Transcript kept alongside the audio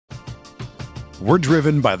We're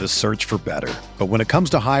driven by the search for better. But when it comes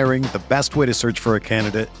to hiring, the best way to search for a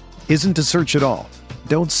candidate isn't to search at all.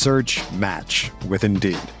 Don't search, match with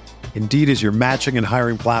Indeed. Indeed is your matching and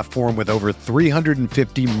hiring platform with over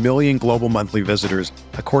 350 million global monthly visitors,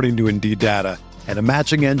 according to Indeed data, and a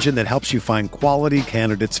matching engine that helps you find quality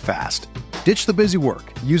candidates fast. Ditch the busy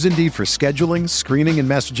work. Use Indeed for scheduling, screening, and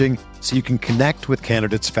messaging so you can connect with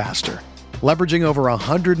candidates faster. Leveraging over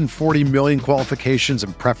 140 million qualifications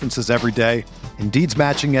and preferences every day, Indeed's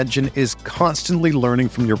matching engine is constantly learning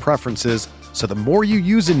from your preferences, so the more you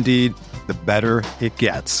use Indeed, the better it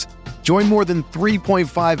gets. Join more than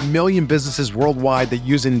 3.5 million businesses worldwide that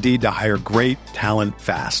use Indeed to hire great talent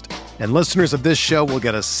fast. And listeners of this show will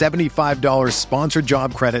get a $75 sponsored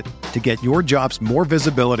job credit to get your jobs more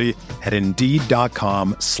visibility at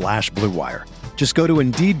Indeed.com/Blue Wire. Just go to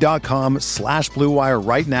Indeed.com/Blue Wire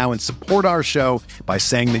right now and support our show by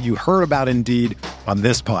saying that you heard about Indeed on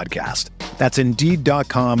this podcast. That's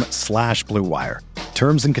Indeed.com/Blue Wire.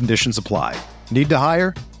 Terms and conditions apply. Need to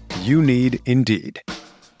hire? You need Indeed.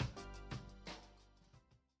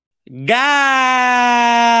 Good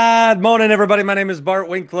morning, everybody. My name is Bart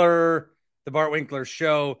Winkler, The Bart Winkler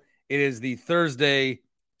Show. It is the Thursday,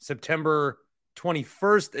 September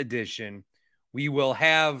 21st edition. We will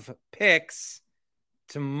have picks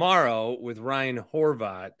tomorrow with Ryan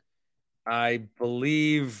Horvat. I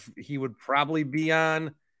believe he would probably be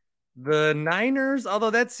on the Niners, although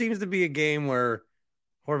that seems to be a game where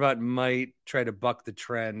Horvat might try to buck the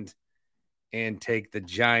trend and take the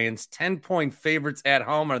Giants. 10-point favorites at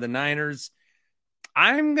home are the Niners.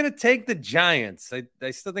 I'm going to take the Giants.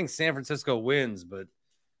 I still think San Francisco wins, but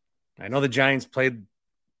I know the Giants played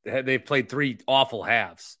 3 awful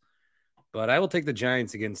halves. But I will take the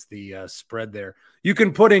Giants against the spread there. You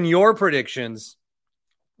can put in your predictions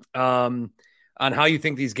on how you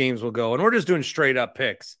think these games will go. And we're just doing straight up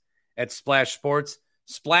picks at Splash Sports.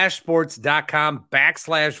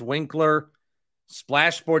 Splashsports.com/Winkler.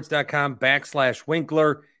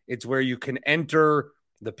 Splashsports.com/Winkler. It's where you can enter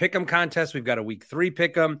the Pick'em contest. We've got a week 3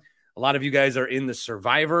 Pick'em. A lot of you guys are in the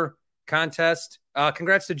Survivor contest.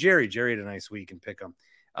 Congrats to Jerry. Jerry had a nice week in Pick'em.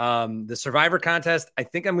 The Survivor contest, I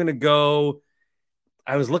think I'm going to go.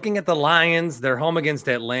 I was looking at the Lions. They're home against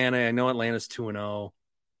Atlanta. I know Atlanta's 2-0.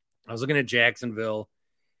 I was looking at Jacksonville.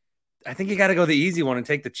 I think you got to go the easy one and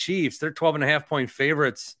take the Chiefs. They're 12.5-point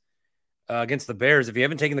favorites against the Bears. If you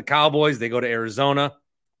haven't taken the Cowboys, they go to Arizona.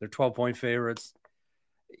 They're 12-point favorites.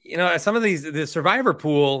 You know, some of the Survivor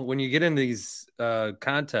pool, when you get in these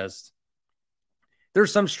contests,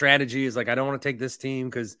 there's some strategies like I don't want to take this team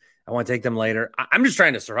because I want to take them later. I'm just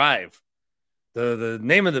trying to survive. The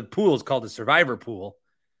name of the pool is called the Survivor Pool.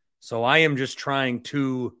 So I am just trying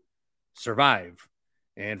to survive.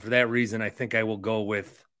 And for that reason, I think I will go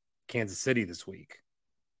with Kansas City this week.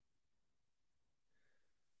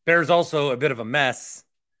 Bears also a bit of a mess.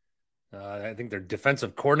 I think their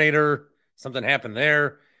defensive coordinator, something happened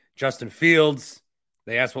there. Justin Fields,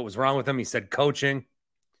 they asked what was wrong with him. He said coaching.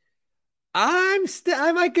 I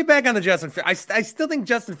might get back on the Justin Fields. I still think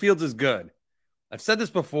Justin Fields is good. I've said this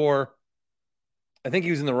before. I think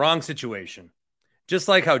he was in the wrong situation. Just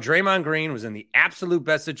like how Draymond Green was in the absolute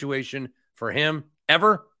best situation for him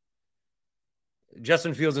ever,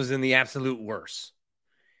 Justin Fields was in the absolute worst.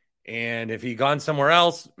 And if he'd gone somewhere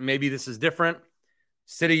else, maybe this is different.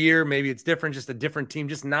 Sit a year, maybe it's different, just a different team,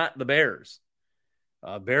 just not the Bears.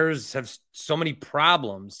 Bears have so many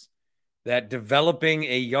problems that developing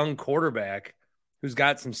a young quarterback who's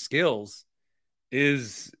got some skills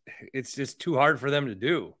it's just too hard for them to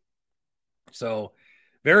do. So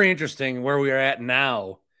very interesting where we are at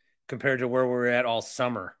now compared to where we were at all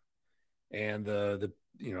summer. And the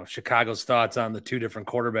Chicago's thoughts on the two different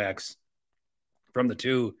quarterbacks from the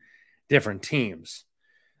two different teams.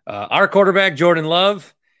 Our quarterback, Jordan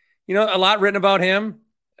Love, a lot written about him.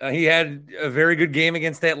 He had a very good game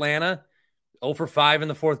against Atlanta. 0 for 5 in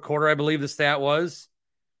the fourth quarter, I believe the stat was.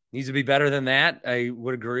 Needs to be better than that, I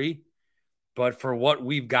would agree. But for what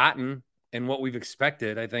we've gotten and what we've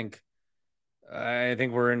expected, I think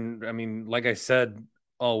we're in, like I said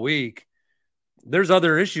all week, there's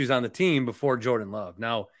other issues on the team before Jordan Love.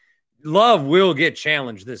 Now, Love will get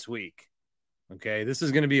challenged this week. Okay, this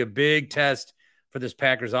is going to be a big test for this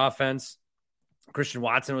Packers offense. Christian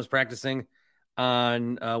Watson was practicing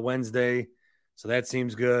on Wednesday, so that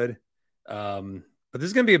seems good. But this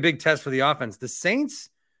is going to be a big test for the offense. The Saints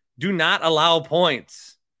do not allow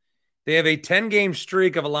points. They have a 10-game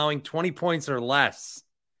streak of allowing 20 points or less,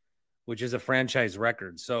 which is a franchise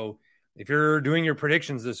record. So if you're doing your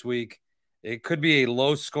predictions this week, it could be a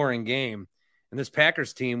low-scoring game. And this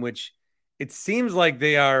Packers team, which it seems like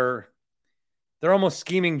they are they're almost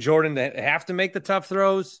scheming Jordan to have to make the tough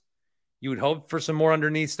throws. You would hope for some more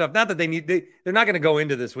underneath stuff. Not that they're not going to go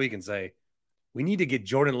into this week and say, we need to get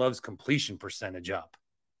Jordan Love's completion percentage up.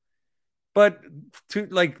 But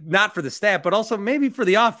not for the stat, but also maybe for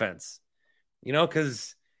the offense,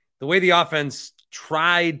 because the way the offense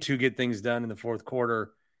tried to get things done in the fourth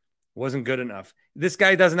quarter wasn't good enough. This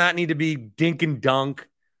guy does not need to be dink and dunk.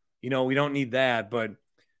 We don't need that, but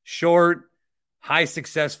short, high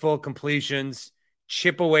successful completions,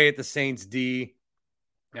 chip away at the Saints D,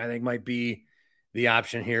 I think might be the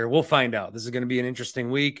option here. We'll find out. This is going to be an interesting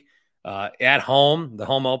week. At home, the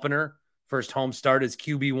home opener, first home start is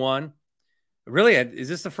QB1. Really, is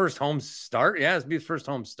this the first home start? Yeah, it's be the first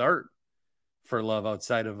home start for Love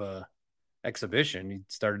outside of a exhibition. He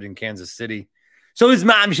started in Kansas City. So his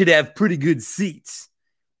mom should have pretty good seats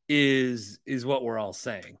is what we're all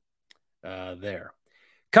saying there.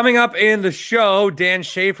 Coming up in the show, Dan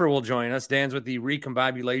Shafer will join us. Dan's with the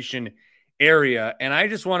Recombobulation area, and I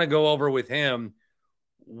just want to go over with him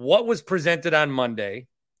what was presented on Monday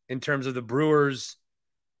in terms of the Brewers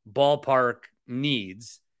ballpark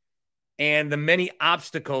needs and the many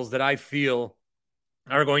obstacles that I feel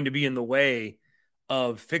are going to be in the way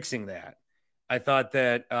of fixing that. I thought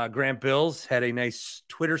that Grant Bills had a nice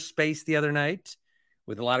Twitter space the other night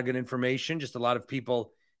with a lot of good information, just a lot of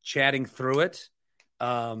people chatting through it.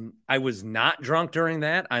 I was not drunk during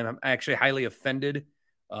that. I'm actually highly offended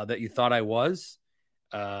that you thought I was.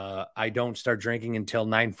 I don't start drinking until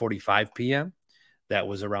 9:45 p.m. That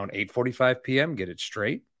was around 8:45 p.m. Get it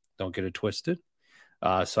straight. Don't get it twisted.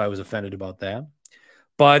 So I was offended about that.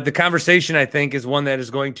 But the conversation, I think, is one that is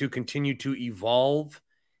going to continue to evolve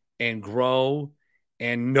and grow,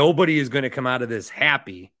 and nobody is going to come out of this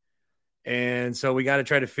happy. And so we got to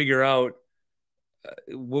try to figure out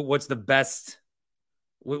what's the best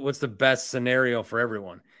scenario for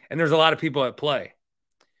everyone. And there's a lot of people at play.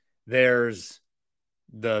 There's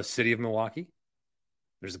the city of Milwaukee.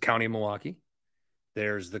 There's the county of Milwaukee.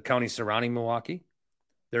 There's the county surrounding Milwaukee.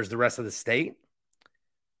 There's the rest of the state.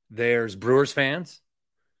 There's Brewers fans.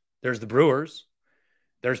 There's the Brewers.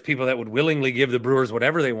 There's people that would willingly give the Brewers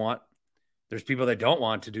whatever they want. There's people that don't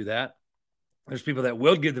want to do that. There's people that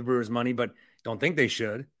will give the Brewers money but don't think they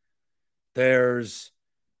should. There's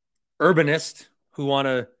urbanists who want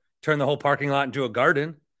to turn the whole parking lot into a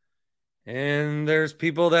garden. And there's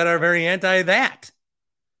people that are very anti that.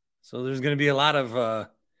 So there's going to be a lot of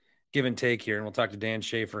give and take here. And we'll talk to Dan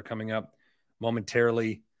Shafer coming up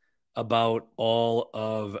momentarily about all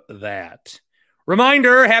of that.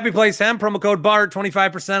 Reminder, Happy Place Hemp, promo code BART,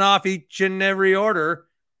 25% off each and every order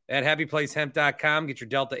at happyplacehemp.com. Get your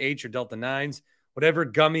Delta 8s or Delta 9s, whatever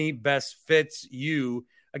gummy best fits you.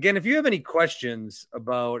 Again, if you have any questions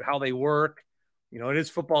about how they work, it is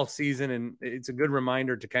football season, and it's a good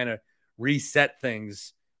reminder to kind of reset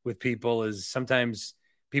things with people. Is sometimes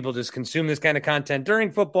people just consume this kind of content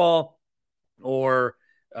during football, or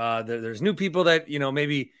there's new people that,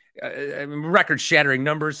 maybe record-shattering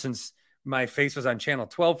numbers since my face was on channel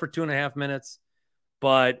 12 for 2.5 minutes.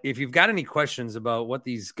 But if you've got any questions about what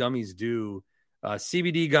these gummies do,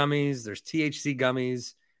 CBD gummies, there's THC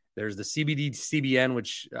gummies, there's the CBD CBN,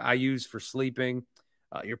 which I use for sleeping.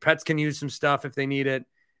 Your pets can use some stuff if they need it.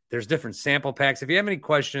 There's different sample packs. If you have any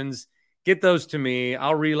questions, get those to me.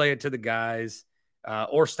 I'll relay it to the guys,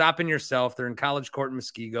 or stop in yourself. They're in College Court in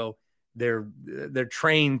Muskego. They're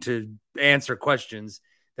trained to answer questions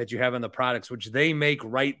that you have on the products, which they make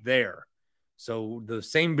right there. So the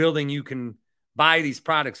same building you can buy these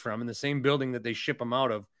products from, in the same building that they ship them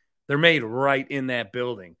out of, they're made right in that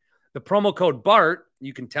building. The promo code BART,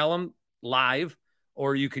 you can tell them live,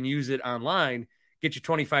 or you can use it online. Get you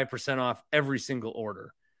 25% off every single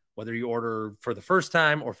order, whether you order for the first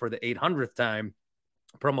time or for the 800th time.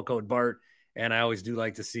 Promo code BART. And I always do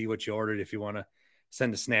like to see what you ordered if you want to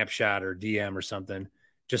send a snapshot or DM or something,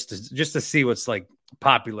 just to see what's like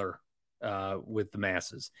popular with the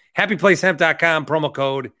masses. Happyplacehemp.com. Promo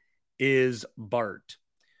code is BART.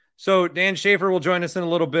 So Dan Shafer will join us in a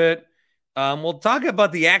little bit. We'll talk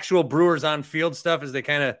about the actual Brewers on field stuff as they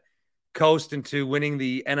kind of coast into winning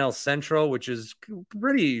the NL Central, which is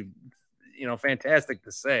pretty, fantastic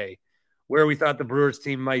to say. Where we thought the Brewers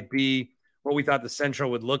team might be, what we thought the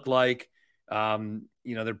Central would look like.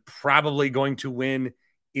 They're probably going to win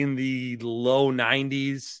in the low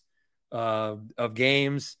 90s of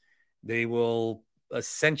games. They will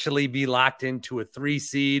essentially be locked into a 3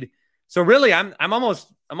 seed. So really, I'm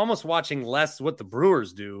almost watching less what the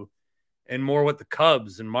Brewers do and more what the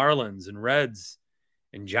Cubs and Marlins and Reds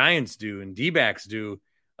and Giants do and D-backs do.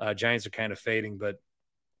 Giants are kind of fading, but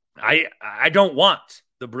I don't want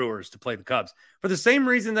the Brewers to play the Cubs for the same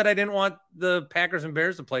reason that I didn't want the Packers and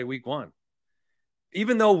Bears to play week 1.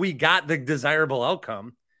 Even though we got the desirable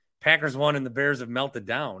outcome, Packers won and the Bears have melted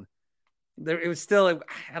down. It was still,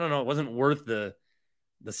 I don't know, it wasn't worth the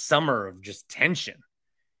summer of just tension.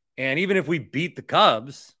 And even if we beat the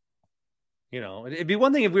Cubs, it'd be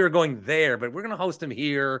one thing if we were going there, but we're going to host them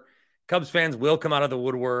here. Cubs fans will come out of the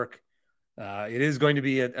woodwork. It is going to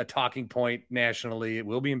be a talking point nationally. It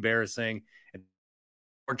will be embarrassing.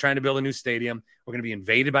 We're trying to build a new stadium. We're going to be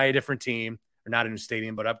invaded by a different team, or not a new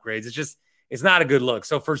stadium, but upgrades. It's not a good look.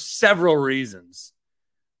 So for several reasons,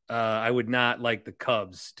 I would not like the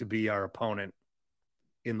Cubs to be our opponent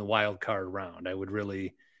in the wild card round. I would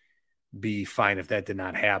really be fine if that did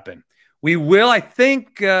not happen. We will, I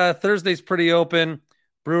think, Thursday's pretty open.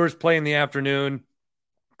 Brewers play in the afternoon.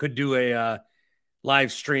 Could do a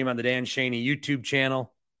live stream on the Dan Shaney YouTube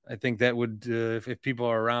channel. I think that would, if people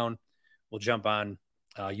are around, we'll jump on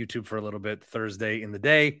YouTube for a little bit Thursday in the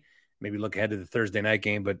day. Maybe look ahead to the Thursday night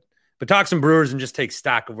game, but talk some Brewers and just take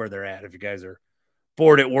stock of where they're at. If you guys are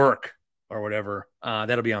bored at work or whatever,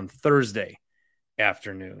 that'll be on Thursday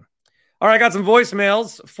afternoon. All right, I got some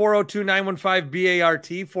voicemails. 402-915-BART,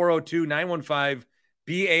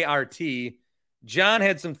 402-915-BART. John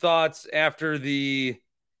had some thoughts after the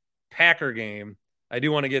Packer game. I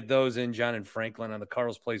do want to get those in, John and Franklin, on the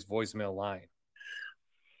Carl's Place voicemail line.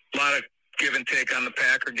 A lot of give and take on the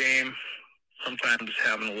Packer game. Sometimes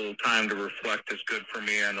having a little time to reflect is good for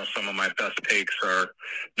me. I know some of my best takes are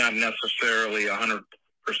not necessarily 100%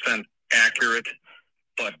 accurate,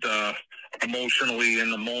 but emotionally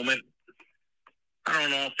in the moment, I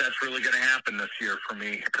don't know if that's really going to happen this year for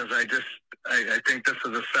me, because I think this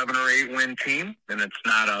is a 7 or 8 win team, and it's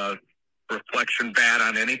not a reflection bad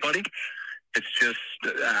on anybody. It's just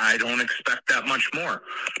I don't expect that much more.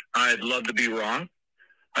 I'd love to be wrong.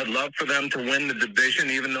 I'd love for them to win the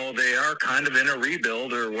division, even though they are kind of in a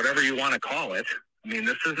rebuild or whatever you want to call it. I mean,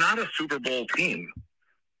 this is not a Super Bowl team.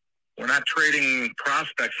 We're not trading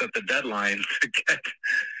prospects at the deadline to get,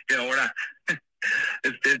 we're not.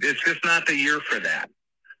 It's just not the year for that.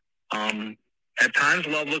 At times,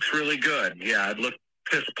 Love looks really good. Yeah, it looked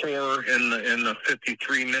piss poor in the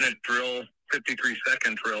 53-minute drill,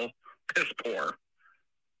 53-second drill, piss poor.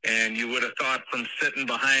 And you would have thought from sitting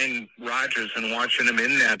behind Rodgers and watching him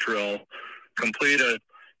in that drill, complete an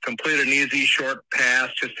easy short pass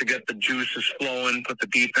just to get the juices flowing, put the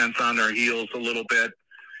defense on their heels a little bit,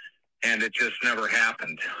 and it just never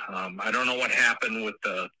happened. I don't know what happened with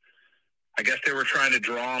I guess they were trying to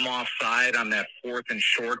draw him offside on that 4th and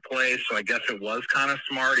short play, so I guess it was kind of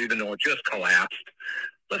smart, even though it just collapsed.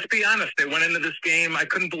 Let's be honest, they went into this game, I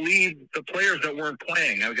couldn't believe the players that weren't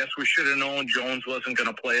playing. I guess we should have known Jones wasn't going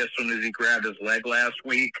to play as soon as he grabbed his leg last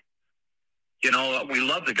week. We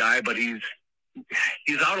love the guy, but he's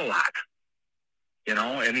out a lot,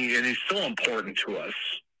 and he's so important to us.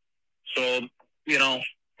 So,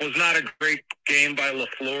 was not a great game by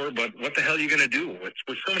LaFleur, but what the hell are you going to do with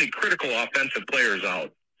so many critical offensive players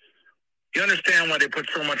out? You understand why they put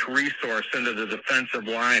so much resource into the defensive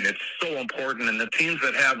line. It's so important, and the teams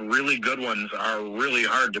that have really good ones are really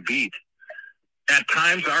hard to beat. At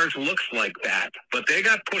times, ours looks like that, but they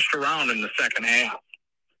got pushed around in the second half.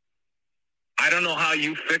 I don't know how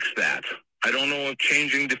you fix that. I don't know if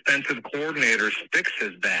changing defensive coordinators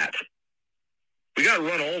fixes that. We got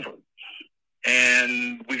run over,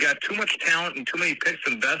 and we got too much talent and too many picks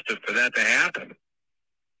invested for that to happen.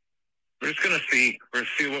 We're just going to see. We're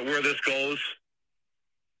going to see where this goes.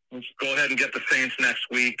 Let's go ahead and get the Saints next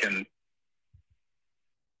week.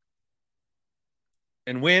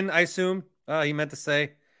 And win, I assume, he meant to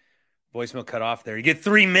say. Voicemail cut off there. You get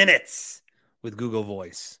 3 minutes with Google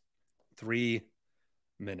Voice. 3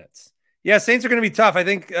 minutes. Yeah, Saints are going to be tough. I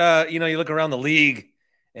think, you look around the league,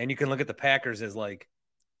 and you can look at the Packers as like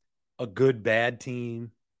a good, bad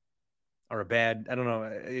team, or a bad, I don't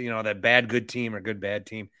know, that bad, good team or good, bad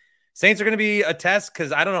team. Saints are going to be a test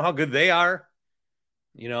because I don't know how good they are.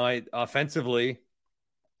 Offensively,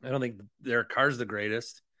 I don't think their car's the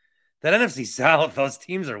greatest. That NFC South, those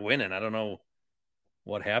teams are winning. I don't know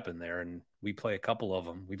what happened there, and we play a couple of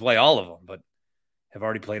them. We play all of them, but have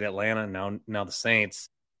already played Atlanta, and now the Saints.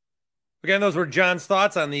 Again, those were John's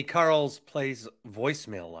thoughts on the Carl's Place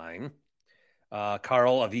voicemail line.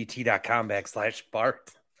 Carl of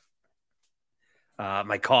et.com/Bart.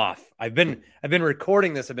 My cough. I've been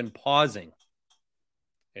recording this. I've been pausing,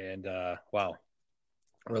 and wow,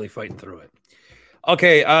 really fighting through it.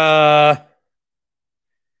 Okay, I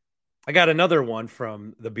got another one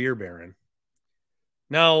from the Beer Baron.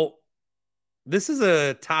 Now, this is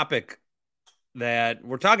a topic that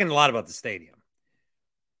we're talking a lot about the stadium,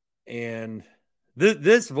 and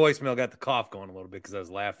This voicemail got the cough going a little bit because I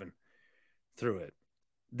was laughing through it.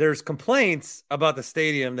 There's complaints about the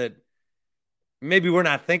stadium that maybe we're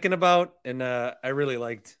not thinking about, and I really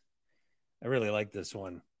liked this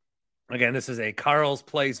one. Again, this is a Carl's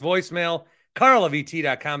Place voicemail.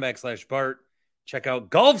 carlovt.com/Bart. Check out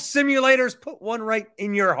golf simulators. Put one right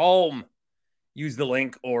in your home. Use the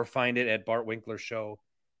link or find it at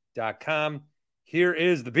bartwinklershow.com. Here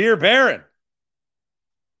is the Beer Baron.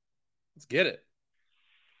 Let's get it.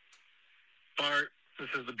 Bart, this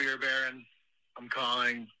is the Beer Baron. I'm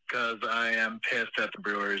calling because I am pissed at the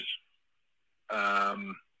Brewers. I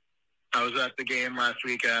was at the game last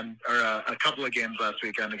weekend, or a couple of games last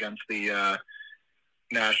weekend against the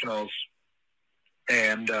Nationals.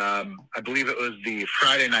 And I believe it was the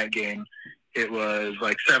Friday night game. It was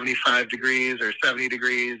like 75 degrees or 70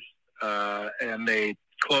 degrees, and they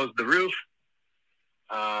closed the roof.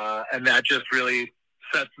 And that just really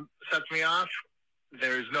sets me off.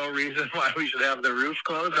 There's no reason why we should have the roof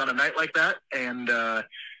closed on a night like that. And I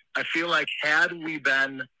feel like had we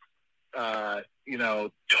been, told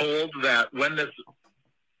that when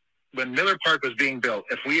Miller Park was being built,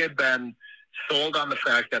 if we had been sold on the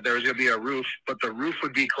fact that there was going to be a roof, but the roof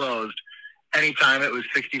would be closed anytime it was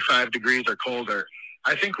 65 degrees or colder,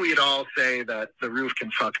 I think we'd all say that the roof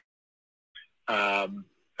can fuck.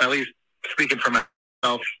 At least speaking for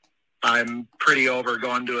myself, I'm pretty over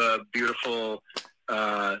going to a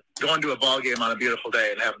ball game on a beautiful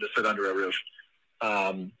day and having to sit under a roof.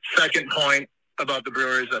 Second point about the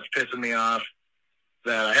Brewers that's pissing me off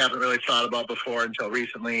that I haven't really thought about before until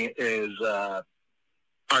recently is our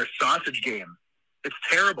sausage game. It's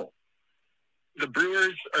terrible. The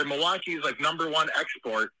Brewers, or Milwaukee's number one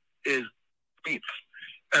export is meats.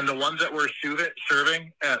 And the ones that we're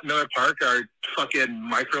serving at Miller Park are fucking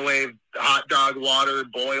microwave, hot dog water,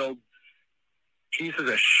 boiled pieces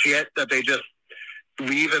of shit that they just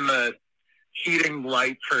leave in the heating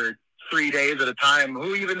light for 3 days at a time.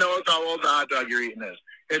 Who even knows how old the hot dog you're eating is?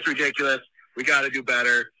 It's ridiculous. We got to do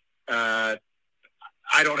better.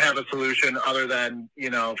 I don't have a solution other than,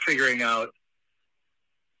 figuring out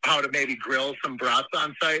how to maybe grill some brats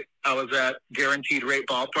on site. I was at Guaranteed Rate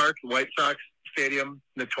Ballpark, White Sox Stadium,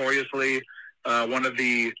 notoriously one of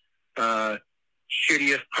the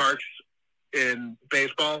shittiest parks in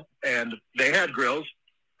baseball, and they had grills,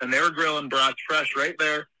 and they were grilling brats fresh right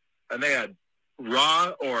there, and they had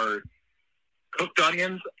raw or cooked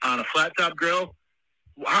onions on a flat top grill.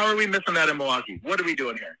 How are we missing that in Milwaukee? What are we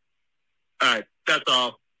doing here? All right, that's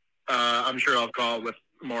all. I'm sure I'll call with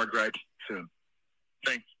more gripes soon.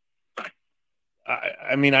 Thanks. Bye.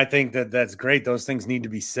 I think that's great. Those things need to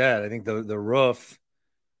be said. I think the roof,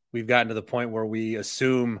 we've gotten to the point where we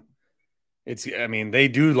assume they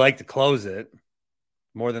do like to close it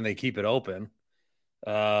more than they keep it open.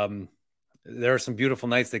 There are some beautiful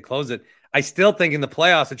nights they close it. I still think in the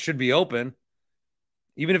playoffs it should be open,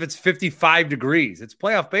 even if it's 55 degrees. It's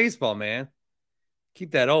playoff baseball, man.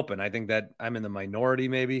 Keep that open. I think that I'm in the minority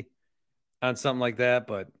maybe on something like that,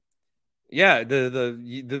 but yeah,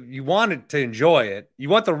 you want it to enjoy it. You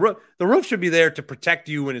want the roof. The roof should be there to protect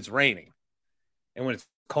you when it's raining and when it's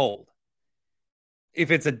cold. If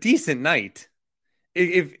it's a decent night,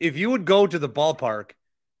 if you would go to the ballpark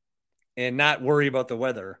and not worry about the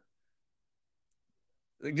weather,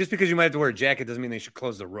 just because you might have to wear a jacket doesn't mean they should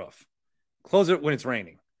close the roof. Close it when it's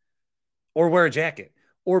raining, or wear a jacket,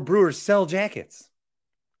 or Brewers sell jackets.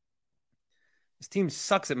 This team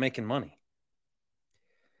sucks at making money.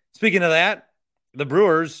 Speaking of that, the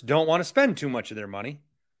Brewers don't want to spend too much of their money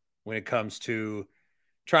when it comes to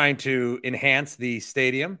trying to enhance the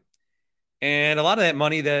stadium. And a lot of that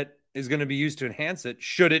money that is going to be used to enhance it,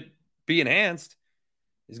 should it be enhanced,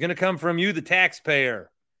 is going to come from you, the taxpayer.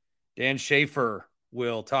 Dan Shafer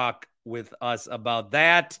will talk with us about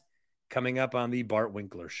that coming up on the Bart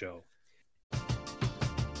Winkler Show.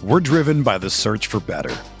 We're driven by the search for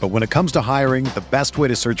better. But when it comes to hiring, the best way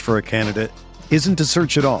to search for a candidate isn't to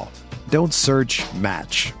search at all. Don't search,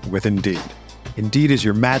 match with Indeed. Indeed is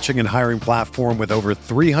your matching and hiring platform with over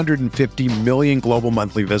 350 million global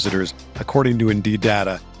monthly visitors, according to Indeed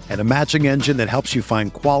data, and a matching engine that helps you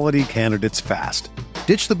find quality candidates fast.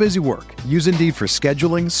 Ditch the busy work. Use Indeed for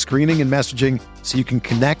scheduling, screening, and messaging so you can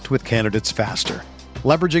connect with candidates faster.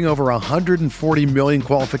 Leveraging over 140 million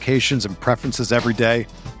qualifications and preferences every day,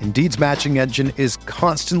 Indeed's matching engine is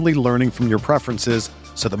constantly learning from your preferences,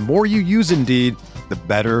 so the more you use Indeed, the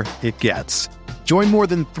better it gets. Join more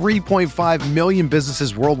than 3.5 million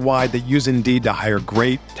businesses worldwide that use Indeed to hire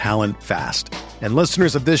great talent fast. And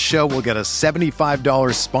listeners of this show will get a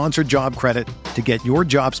 $75 sponsored job credit to get your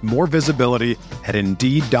jobs more visibility at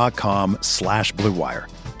Indeed.com/Blue Wire.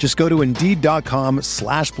 Just go to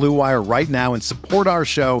Indeed.com/Blue Wire right now and support our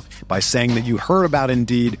show by saying that you heard about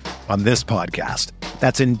Indeed on this podcast.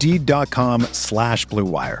 That's Indeed.com/Blue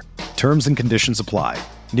Wire. Terms and conditions apply.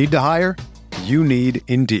 Need to hire? You need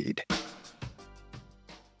Indeed.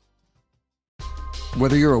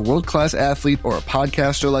 Whether you're a world-class athlete or a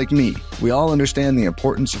podcaster like me, we all understand the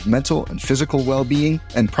importance of mental and physical well-being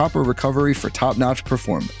and proper recovery for top-notch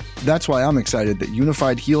performance. That's why I'm excited that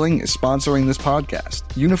Unified Healing is sponsoring this podcast.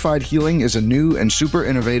 Unified Healing is a new and super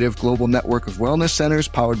innovative global network of wellness centers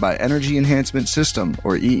powered by Energy Enhancement System,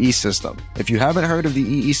 or EE System. If you haven't heard of the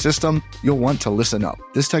EE System, you'll want to listen up.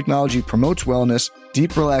 This technology promotes wellness,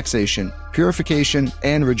 deep relaxation, purification,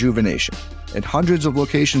 and rejuvenation. At hundreds of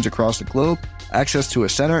locations across the globe, access to a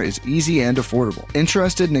center is easy and affordable.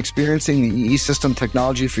 Interested in experiencing the EE System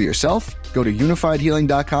technology for yourself? Go to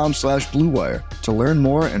unifiedhealing.com/bluewire to learn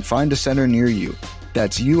more and find a center near you.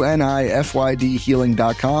 That's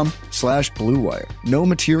UNIFYDhealing.com/bluewire. No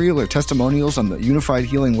material or testimonials on the Unified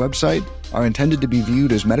Healing website are intended to be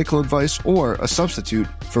viewed as medical advice or a substitute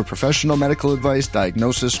for professional medical advice,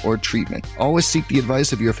 diagnosis, or treatment. Always seek the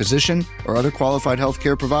advice of your physician or other qualified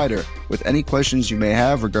healthcare provider with any questions you may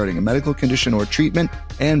have regarding a medical condition or treatment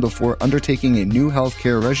and before undertaking a new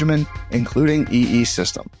healthcare regimen, including EE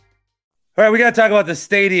System. All right, we got to talk about the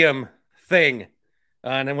stadium thing.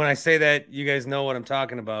 And then when I say that, you guys know what I'm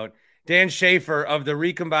talking about. Dan Shafer of the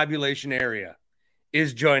Recombobulation area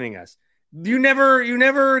is joining us. You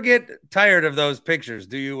never get tired of those pictures,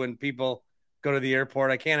 do you, when people go to the airport?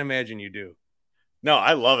 I can't imagine you do. No,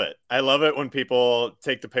 I love it. I love it when people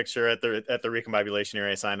take the picture at the Recombobulation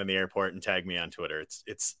area sign in the airport and tag me on Twitter.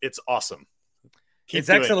 It's awesome. It's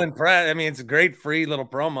excellent press. I mean, it's a great free little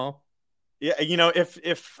promo. Yeah, you know,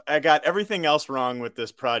 if I got everything else wrong with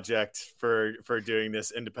this project for doing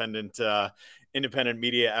this independent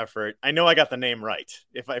media effort, I know I got the name right.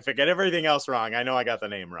 If I get everything else wrong, I know I got the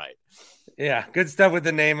name right. Yeah, good stuff with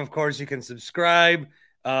the name. Of course, you can subscribe.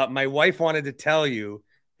 My wife wanted to tell you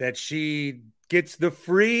that she gets the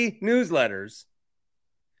free newsletters,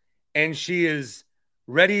 and she is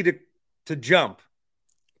ready to jump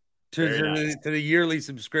to the yearly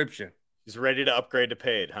subscription. She's ready to upgrade to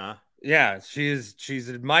paid, huh? Yeah, she's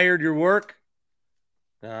admired your work.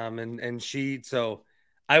 So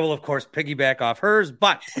I will of course piggyback off hers,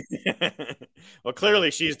 but well, clearly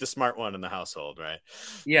she's the smart one in the household, right?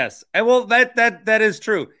 Yes. And well, that is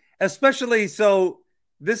true. Especially so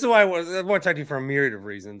this is why I want to talk to you for a myriad of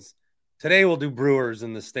reasons. Today we'll do Brewers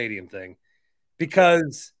in the stadium thing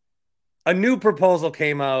because a new proposal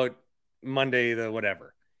came out Monday,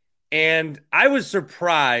 and I was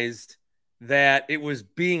surprised that it was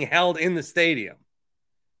being held in the stadium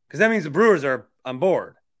because that means the Brewers are on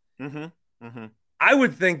board. Mm-hmm. Mm-hmm. I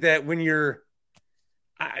would think that if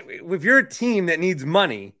you're a team that needs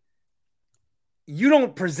money, you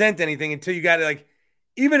don't present anything until you got it. Like,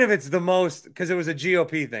 even if it's the most, because it was a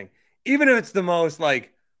GOP thing, even if it's the most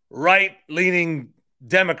like right-leaning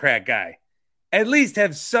Democrat guy, at least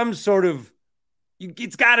have some sort of,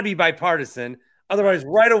 it's got to be bipartisan. Otherwise,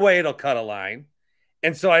 right away, it'll cut a line.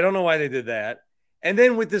 And so I don't know why they did that. And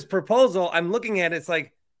then with this proposal, I'm looking at it, it's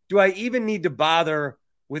like, do I even need to bother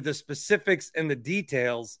with the specifics and the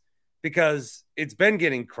details? Because it's been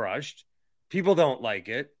getting crushed. People don't like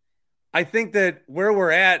it. I think that where we're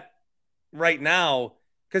at right now,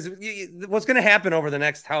 because what's going to happen over the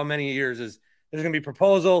next how many years is there's going to be a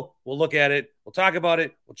proposal. We'll look at it. We'll talk about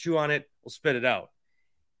it. We'll chew on it. We'll spit it out.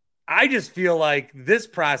 I just feel like this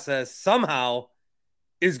process somehow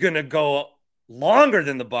is going to go longer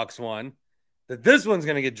than the Bucks one, that this one's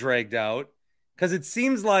going to get dragged out because it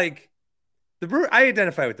seems like I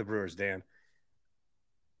identify with the Brewers, Dan.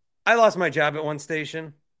 I lost my job at one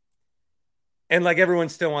station, and like everyone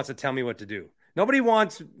still wants to tell me what to do. Everybody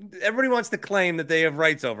wants to claim that they have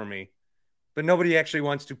rights over me, but nobody actually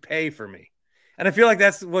wants to pay for me. And I feel like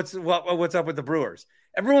that's what's up with the Brewers.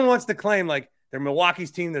 Everyone wants to claim like they're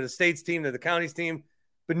Milwaukee's team, they're the state's team, they're the county's team,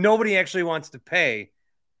 but nobody actually wants to pay.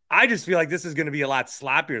 I just feel like this is going to be a lot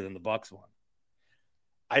sloppier than the Bucks one.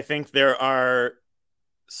 I think there are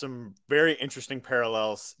some very interesting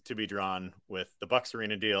parallels to be drawn with the Bucks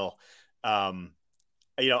Arena deal. I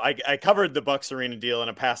covered the Bucks Arena deal in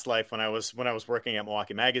a past life when I was working at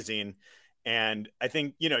Milwaukee Magazine, and I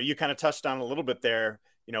think you kind of touched on a little bit there.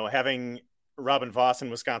 Having Robin Voss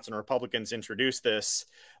and Wisconsin Republicans introduce this,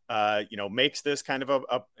 makes this kind of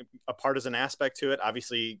a partisan aspect to it.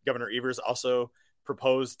 Obviously, Governor Evers also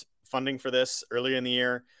proposed funding for this earlier in the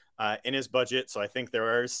year in his budget. So I think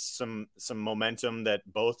there is some momentum that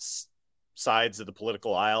both sides of the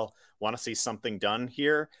political aisle want to see something done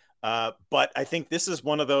here. But I think this is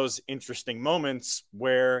one of those interesting moments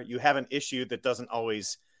where you have an issue that doesn't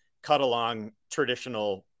always cut along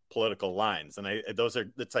traditional political lines. And those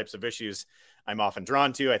are the types of issues I'm often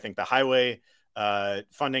drawn to. I think the highway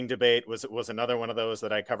funding debate was another one of those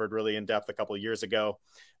that I covered really in depth a couple of years ago.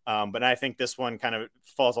 But I think this one kind of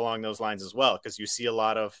falls along those lines as well, because you see a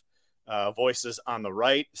lot of voices on the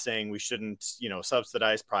right saying we shouldn't,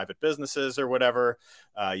 subsidize private businesses or whatever.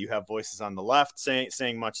 You have voices on the left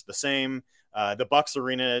saying much the same. The Bucks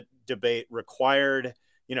Arena debate required,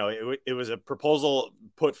 it was a proposal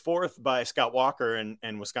put forth by Scott Walker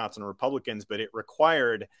and Wisconsin Republicans, but it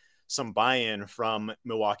required some buy-in from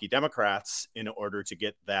Milwaukee Democrats in order to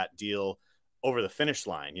get that deal over the finish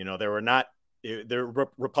line. The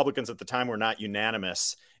Republicans at the time were not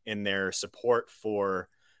unanimous in their support for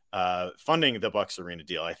funding the Bucks Arena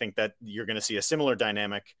deal. I think that you're going to see a similar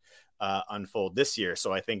dynamic unfold this year.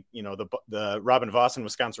 So I think, the Robin Voss and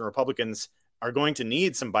Wisconsin Republicans are going to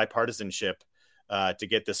need some bipartisanship to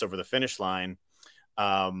get this over the finish line.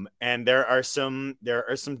 And there are some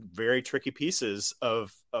very tricky pieces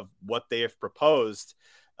of what they have proposed,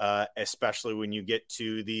 especially when you get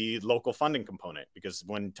to the local funding component, because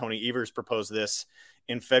when Tony Evers proposed this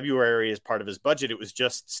in February as part of his budget, it was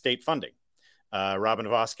just state funding. Robin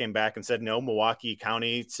Voss came back and said, no, Milwaukee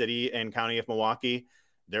County, City and County of Milwaukee,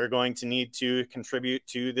 they're going to need to contribute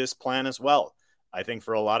to this plan as well. I think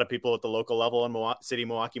for a lot of people at the local level in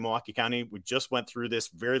Milwaukee County, we just went through this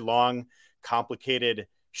very long, complicated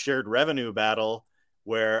shared revenue battle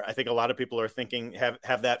where I think a lot of people are thinking,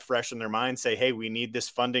 have that fresh in their mind, say, hey, we need this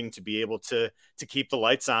funding to be able to keep the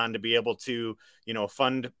lights on, to be able to,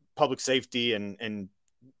 fund public safety and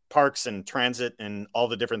parks and transit and all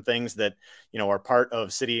the different things that, are part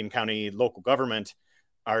of city and county local government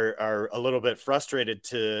are a little bit frustrated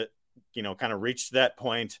to, kind of reach that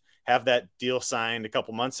point, have that deal signed a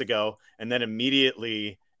couple months ago, and then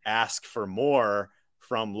immediately ask for more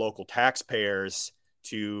from local taxpayers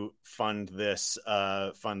to fund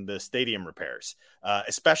the stadium repairs,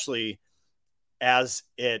 especially as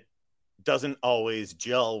it doesn't always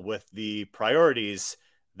gel with the priorities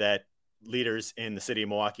that leaders in the city of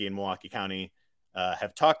Milwaukee and Milwaukee County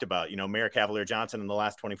have talked about. Mayor Cavalier Johnson in the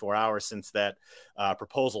last 24 hours since that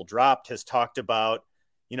proposal dropped has talked about,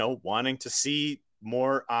 wanting to see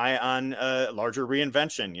more eye on larger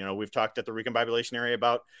reinvention. We've talked at the Recombobulation area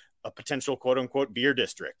about a potential quote unquote beer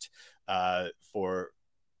district for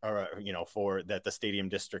that the stadium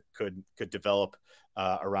district could develop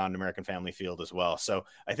around American Family Field as well. So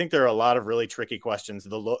I think there are a lot of really tricky questions.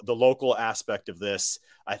 The local aspect of this,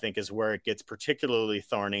 I think, is where it gets particularly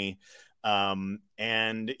thorny. And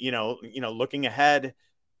looking ahead,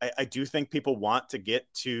 I do think people want to get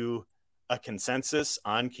to a consensus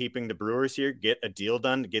on keeping the Brewers here, get a deal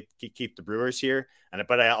done to keep the Brewers here.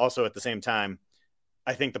 But I also, at the same time,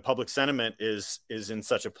 I think the public sentiment is in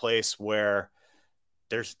such a place where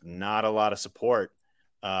there's not a lot of support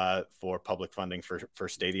for public funding for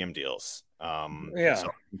stadium deals.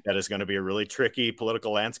 So that is going to be a really tricky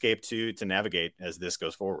political landscape to navigate as this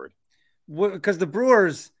goes forward. Because the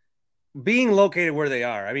Brewers being located where they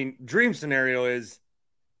are, I mean, dream scenario is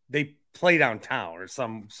they play downtown or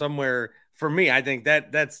somewhere. For me, I think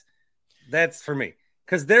that's for me,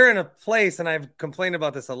 because they're in a place, and I've complained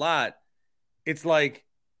about this a lot. It's like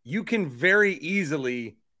you can very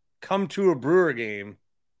easily come to a Brewer game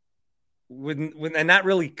and not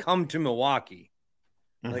really come to Milwaukee.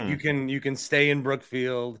 Mm-hmm. Like you can stay in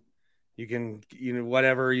Brookfield. You can,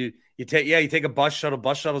 whatever you take a bus shuttle.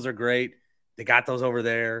 Bus shuttles are great. They got those over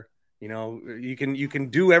there. You can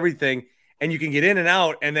do everything, and you can get in and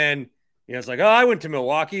out. And then, it's like, oh, I went to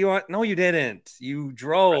Milwaukee. No, you didn't. You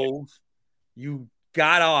drove, right. You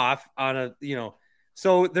got off on a,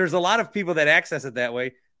 so there's a lot of people that access it that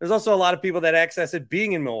way. There's also a lot of people that access it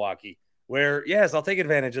being in Milwaukee, where, yes, I'll take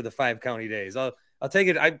advantage of the 5 county days. I'll take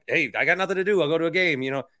it. I got nothing to do. I'll go to a game.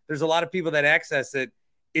 There's a lot of people that access it.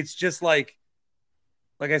 It's just like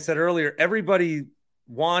I said earlier, everybody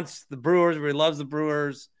wants the Brewers. Everybody loves the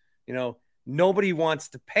Brewers. Nobody wants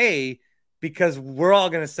to pay, because we're all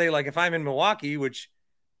going to say, like, if I'm in Milwaukee, which,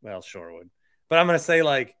 well, sure would, but I'm going to say,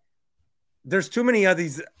 like, there's too many of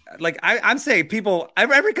these. Like, I'm saying people,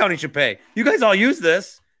 every county should pay. You guys all use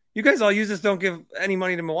this. Don't give any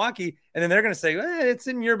money to Milwaukee. And then they're going to say, it's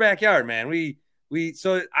in your backyard, man.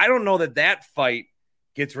 So I don't know that fight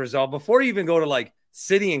gets resolved before you even go to like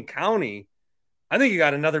city and county. I think you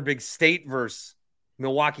got another big state versus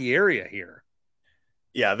Milwaukee area here.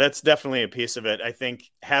 Yeah, that's definitely a piece of it. I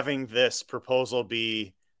think having this proposal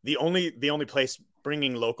be the only place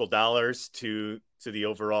bringing local dollars to the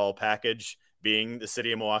overall package being the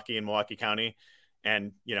city of Milwaukee and Milwaukee County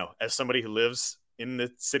And, as somebody who lives in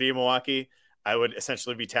the city of Milwaukee, I would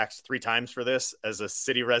essentially be taxed 3 times for this as a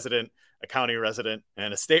city resident, a county resident,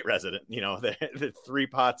 and a state resident. The 3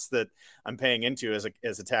 pots that I'm paying into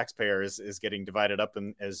as a taxpayer is getting divided up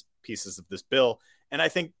as pieces of this bill. And I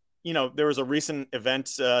think, there was a recent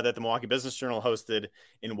event that the Milwaukee Business Journal hosted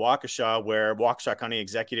in Waukesha, where Waukesha County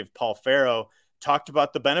Executive Paul Farrow talked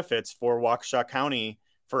about the benefits for Waukesha County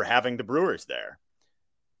for having the Brewers there.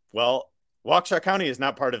 Well, Waukesha County is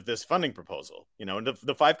not part of this funding proposal.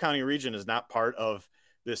 The 5-county region is not part of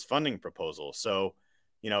this funding proposal. So,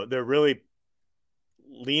 they're really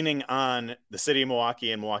leaning on the city of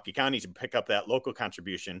Milwaukee and Milwaukee County to pick up that local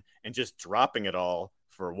contribution and just dropping it all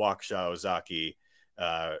for Waukesha, Ozaukee,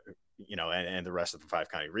 and the rest of the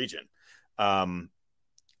 5-county region.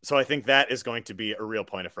 So I think that is going to be a real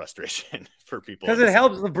point of frustration for people. Because it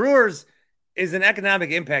helps. The Brewers is an economic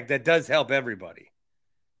impact that does help everybody.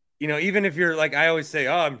 Even if you're like, I always say,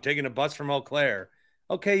 oh, I'm taking a bus from Eau Claire.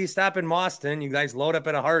 Okay, you stop in Mauston, you guys load up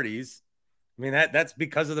at a Hardee's. I mean, that's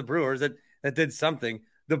because of the Brewers that did something.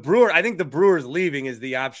 I think the Brewers leaving is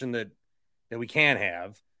the option that we can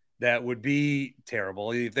have. That would be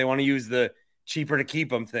terrible. If they want to use the cheaper to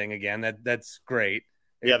keep them thing again, that's great.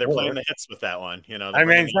 Yeah, they're playing the hits with that one. I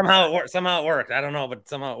mean, somehow it worked. I don't know, but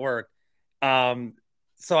somehow it worked.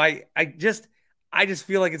 So I just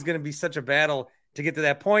feel like it's going to be such a battle to get to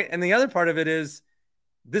that point. And the other part of it is,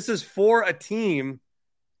 this is for a team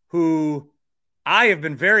who I have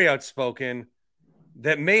been very outspoken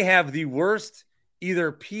that may have the worst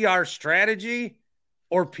either PR strategy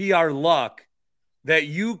or PR luck that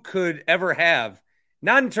you could ever have.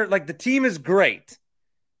 Not in terms, like, the team is great.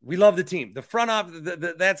 We love the team. The front office,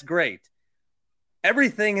 that's great.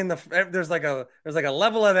 Everything there's like a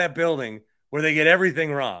level of that building where they get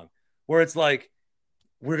everything wrong, where it's like,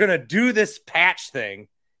 we're going to do this patch thing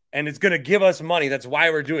and it's going to give us money. That's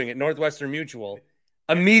why we're doing it. Northwestern Mutual.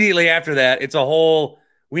 Immediately after that, it's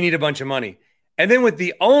we need a bunch of money. And then with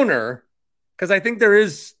the owner, because I think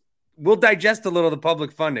we'll digest a little of the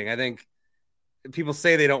public funding. I think people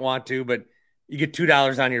say they don't want to, but you get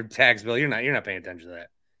 $2 on your tax bill. You're not paying attention to that.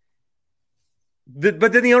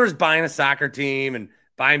 But then the owner's buying a soccer team and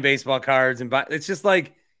buying baseball cards. It's just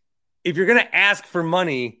like, if you're going to ask for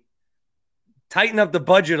money, tighten up the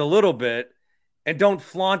budget a little bit and don't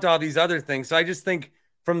flaunt all these other things. So I just think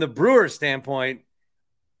from the Brewers standpoint,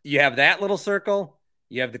 you have that little circle,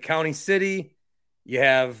 you have the county city, you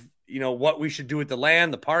have, what we should do with the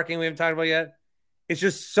land, the parking we haven't talked about yet. It's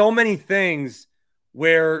just so many things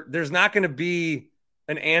where there's not going to be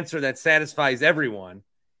an answer that satisfies everyone.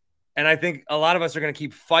 And I think a lot of us are going to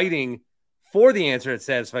keep fighting for the answer that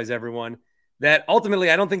satisfies everyone, that ultimately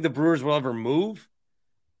I don't think the Brewers will ever move,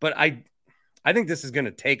 but I think this is going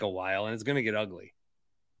to take a while and it's going to get ugly.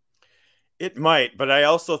 It might, but I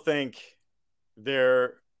also think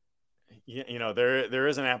there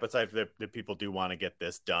is an appetite that people do want to get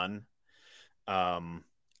this done. The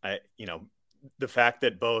fact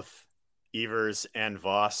that both Evers and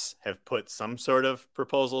Voss have put some sort of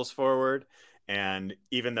proposals forward, and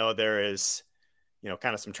even though there is,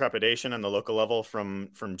 kind of some trepidation on the local level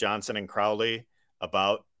from Johnson and Crowley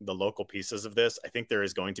about the local pieces of this, I think there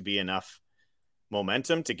is going to be enough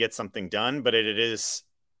momentum to get something done. But it is,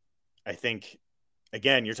 I think,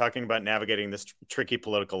 again, you're talking about navigating this tricky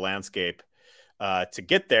political landscape to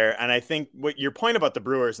get there. And I think what your point about the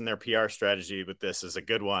Brewers and their PR strategy with this is a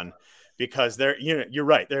good one, because you're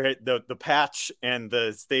right. The patch and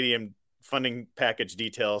the stadium funding package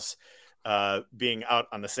details being out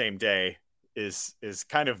on the same day is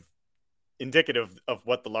kind of indicative of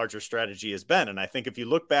what the larger strategy has been. And I think if you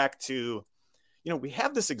look back to, we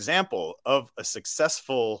have this example of a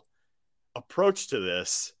successful approach to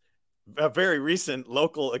this, a very recent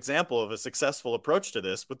local example of a successful approach to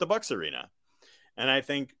this with the Bucks Arena. And I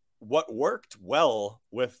think what worked well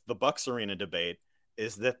with the Bucks Arena debate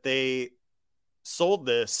is that they sold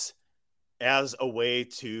this as a way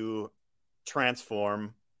to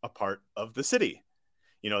transform a part of the city.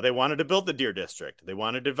 They wanted to build the Deer District. They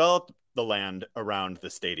wanted to develop the land around the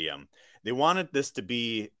stadium. They wanted this to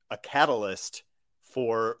be a catalyst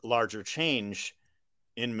for larger change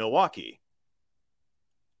in Milwaukee.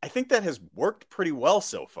 I think that has worked pretty well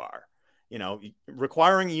so far.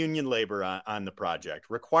 Requiring union labor on the project,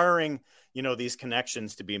 requiring, these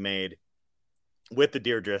connections to be made with the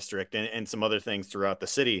Deer District and some other things throughout the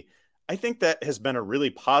city. I think that has been a really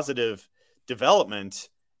positive development.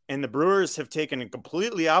 And the Brewers have taken a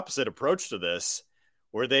completely opposite approach to this,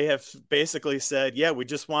 where they have basically said, yeah, we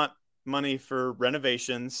just want money for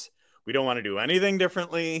renovations. We don't want to do anything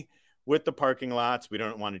differently with the parking lots. We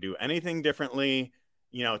don't want to do anything differently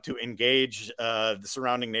to engage the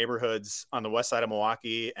surrounding neighborhoods on the west side of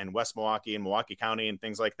Milwaukee and West Milwaukee and Milwaukee County and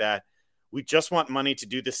things like that. We just want money to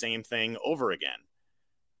do the same thing over again.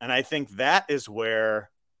 And I think that is where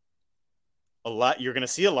you're going to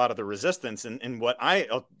see a lot of the resistance. And what I,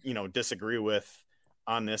 disagree with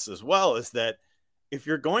on this as well is that if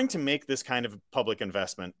you're going to make this kind of public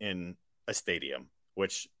investment in a stadium,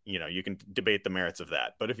 which, you can debate the merits of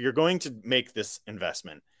that, but if you're going to make this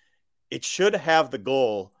investment, it should have the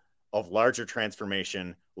goal of larger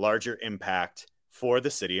transformation, larger impact for the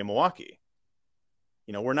city of Milwaukee.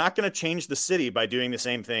 We're not going to change the city by doing the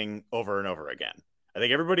same thing over and over again. I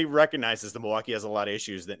think everybody recognizes that Milwaukee has a lot of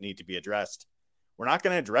issues that need to be addressed. We're not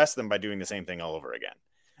going to address them by doing the same thing all over again.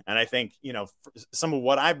 And I think, some of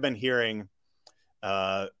what I've been hearing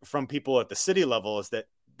from people at the city level is that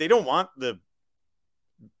they don't want the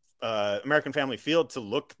American Family Field to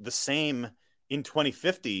look the same in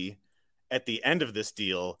 2050 at the end of this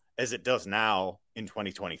deal as it does now in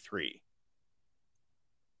 2023.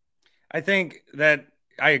 I think that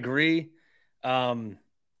I agree.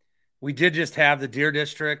 We did just have the Deer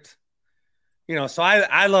District, so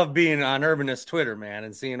I love being on Urbanist Twitter, man,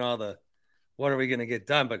 and seeing all the, what are we going to get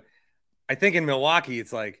done? But I think in Milwaukee,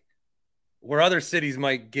 it's like where other cities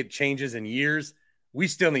might get changes in years, we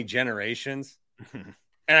still need generations. And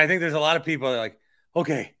I think there's a lot of people that are like,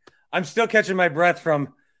 okay, I'm still catching my breath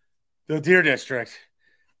from the Deer District.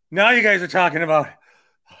 Now you guys are talking about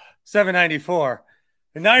 794,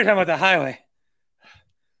 and now you're talking about the highway.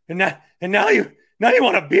 And now you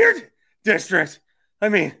want a beer district. I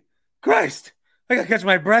mean, Christ, I gotta catch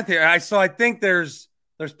my breath here. So I think there's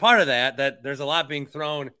part of that there's a lot being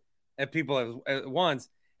thrown at people at once.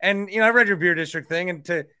 And I read your beer district thing,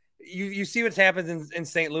 and you see what happens in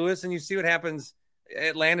St. Louis, and you see what happens.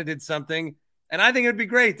 Atlanta did something, and I think it would be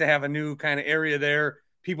great to have a new kind of area there.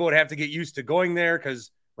 People would have to get used to going there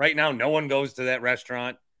because right now no one goes to that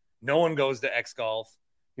restaurant, no one goes to X Golf.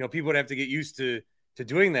 People would have to get used to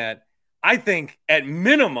doing that. I think at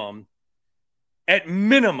minimum,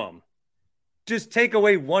 just take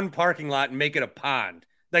away one parking lot and make it a pond.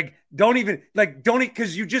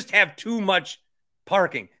 Because you just have too much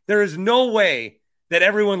parking. There is no way that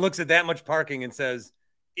everyone looks at that much parking and says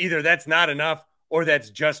either that's not enough or that's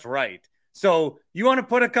just right. So you want to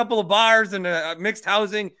put a couple of bars and a mixed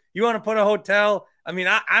housing, you want to put a hotel. I mean,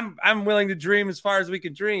 I'm willing to dream as far as we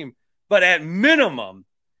can dream, but at minimum,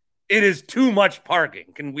 it is too much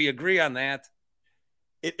parking. Can we agree on that?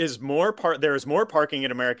 It is there is more parking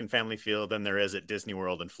at American Family Field than there is at Disney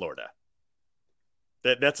World in Florida.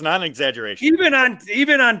 That's not an exaggeration. Even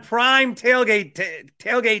on prime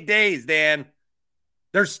tailgate days, Dan,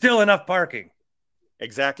 there's still enough parking.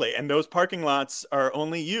 Exactly. And those parking lots are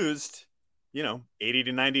only used, 80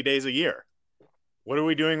 to 90 days a year. What are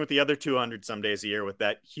we doing with the other 200 some days a year with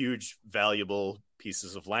that huge, valuable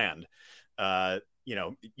pieces of land?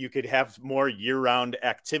 You could have more year-round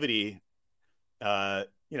activity. I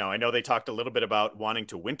know they talked a little bit about wanting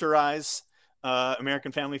to winterize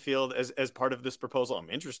American Family Field as part of this proposal. I'm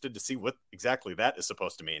interested to see what exactly that is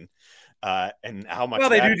supposed to mean, and how much. Well,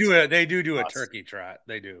 they do do a turkey trot.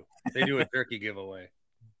 They do a turkey giveaway.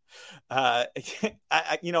 I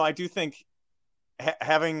do think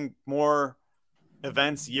having more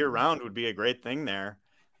events year round would be a great thing there.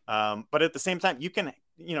 But at the same time, you can,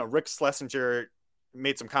 Rick Schlesinger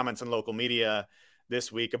made some comments in local media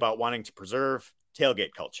this week about wanting to preserve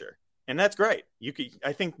tailgate culture. And that's great.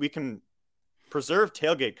 I think we can preserve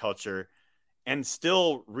tailgate culture and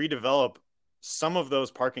still redevelop some of those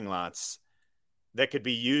parking lots that could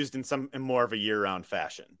be used in more of a year-round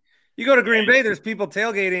fashion. You go to Green Bay, there's people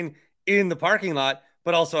tailgating in the parking lot,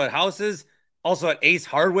 but also at houses, also at Ace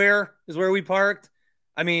Hardware is where we parked.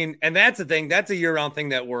 I mean, and that's the thing. That's a year-round thing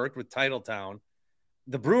that worked with Titletown.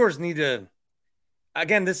 The Brewers need to,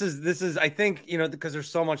 again, this is, I think, because there's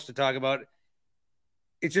so much to talk about.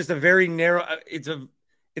 It's just a very narrow, it's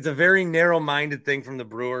a very narrow-minded thing from the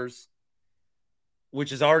Brewers,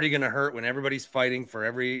 which is already going to hurt when everybody's fighting for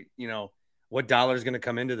every, what dollar is going to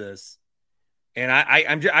come into this. And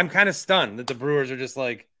I'm kind of stunned that the Brewers are just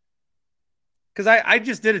like, because I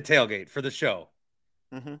just did a tailgate for the show.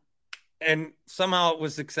 Mm-hmm. And somehow it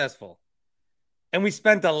was successful. And we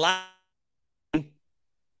spent a lot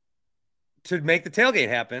to make the tailgate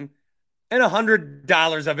happen. And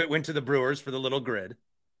 $100 of it went to the Brewers for the little grid.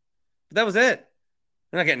 But that was it.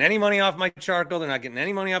 They're not getting any money off my charcoal. They're not getting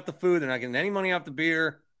any money off the food. They're not getting any money off the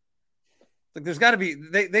beer. Like, there's got to be,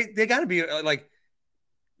 they got to be like,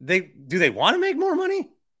 do they want to make more money?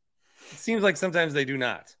 It seems like sometimes they do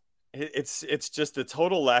not. It's just a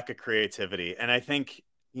total lack of creativity. And I think,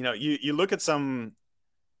 you look at some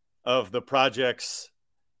of the projects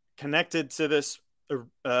connected to this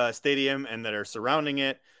stadium and that are surrounding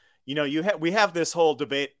it. We have this whole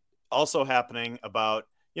debate also happening about,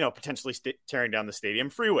 potentially tearing down the stadium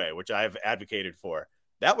freeway, which I've advocated for.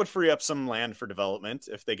 That would free up some land for development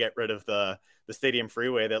if they get rid of the stadium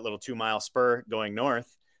freeway, that little 2-mile spur going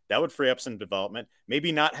north. That would free up some development.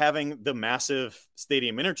 Maybe not having the massive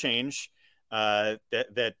stadium interchange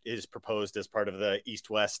that is proposed as part of the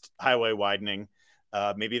east-west highway widening.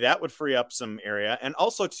 Maybe that would free up some area. And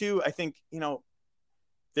also, too, I think,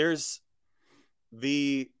 there's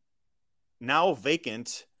the now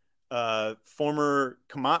vacant former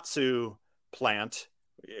Komatsu plant.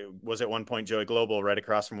 It was at one point Joey Global right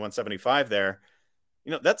across from 175 there.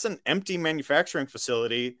 That's an empty manufacturing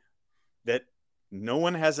facility that no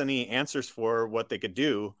one has any answers for what they could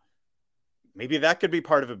do. Maybe that could be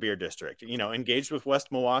part of a beer district, engaged with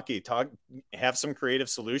West Milwaukee, have some creative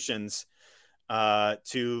solutions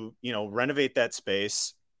to, renovate that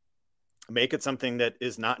space, make it something that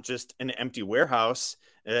is not just an empty warehouse,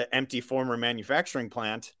 empty former manufacturing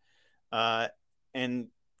plant, and,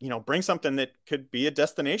 bring something that could be a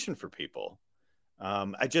destination for people.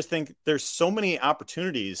 I just think there's so many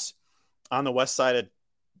opportunities on the west side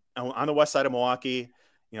of Milwaukee,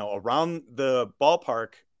 around the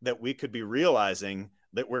ballpark that we could be realizing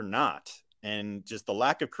that we're not. And just the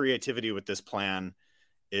lack of creativity with this plan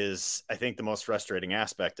is, I think, the most frustrating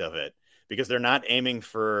aspect of it, because they're not aiming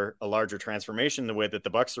for a larger transformation the way that the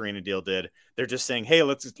Bucks Arena deal did. They're just saying, hey,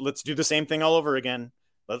 let's do the same thing all over again.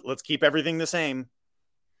 Let's keep everything the same.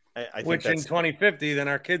 I Which think in 2050, then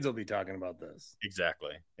our kids will be talking about this.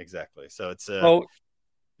 Exactly. So it's a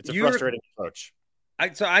frustrating approach.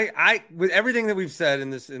 I with everything that we've said in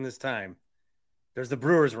this time, there's the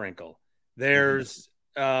Brewers wrinkle. There's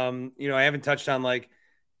I haven't touched on, like,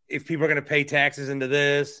 if people are going to pay taxes into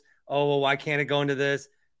this. Oh, well, why can't it go into this?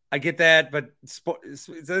 I get that, but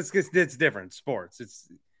it's different. Sports,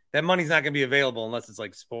 that money's not going to be available unless it's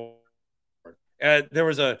like sport. There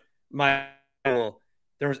was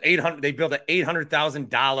 800. They built an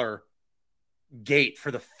 $800,000 gate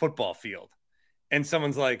for the football field, and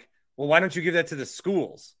someone's like, well, why don't you give that to the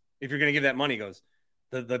schools if you're going to give that money? Goes,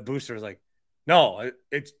 the booster is like, no,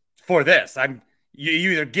 it's for this.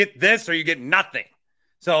 You either get this or you get nothing.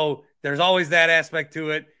 So there's always that aspect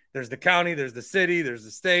to it. There's the county, there's the city, there's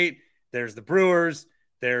the state, there's the Brewers.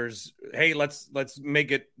 There's, hey, let's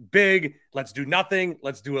make it big. Let's do nothing.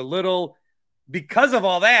 Let's do a little. Because of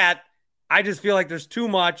all that, I just feel like there's too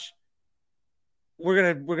much.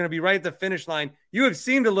 We're gonna be right at the finish line. You have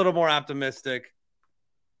seemed a little more optimistic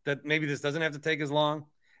that maybe this doesn't have to take as long.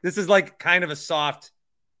 This is like kind of a soft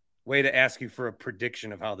way to ask you for a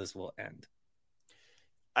prediction of how this will end.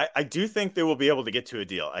 I do think they will be able to get to a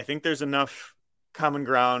deal. I think there's enough common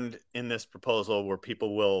ground in this proposal where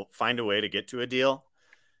people will find a way to get to a deal.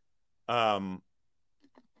 I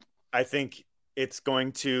think it's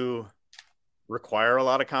going to require a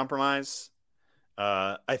lot of compromise.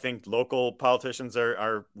 I think local politicians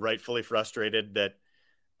are rightfully frustrated that,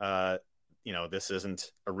 this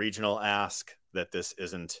isn't a regional ask, that this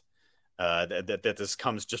isn't, that this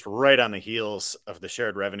comes just right on the heels of the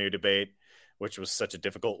shared revenue debate, which was such a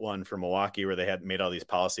difficult one for Milwaukee, where they had made all these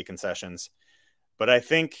policy concessions. But I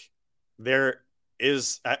think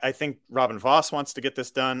I think Robin Voss wants to get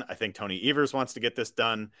this done. I think Tony Evers wants to get this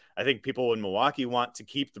done. I think people in Milwaukee want to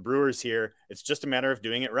keep the Brewers here. It's just a matter of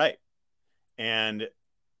doing it right. And,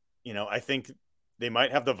 I think they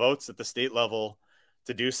might have the votes at the state level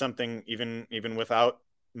to do something even without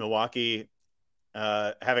Milwaukee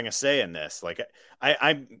having a say in this. Like,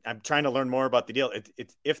 I'm trying to learn more about the deal.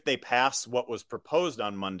 If they pass what was proposed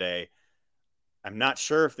on Monday, I'm not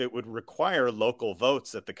sure if it would require local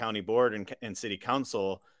votes at the county board and city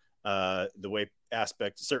council, the way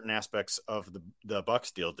certain aspects of the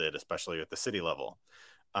Bucks deal did, especially at the city level.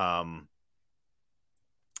 I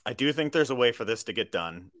do think there's a way for this to get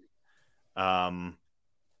done.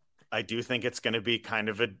 I do think it's going to be kind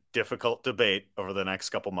of a difficult debate over the next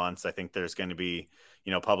couple months. I think there's going to be,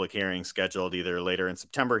 public hearings scheduled either later in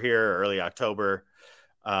September here or early October.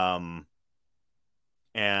 But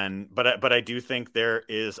I do think there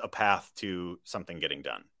is a path to something getting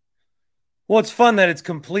done. Well, it's fun that it's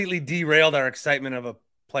completely derailed our excitement of a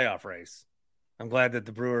playoff race. I'm glad that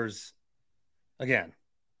the Brewers, again,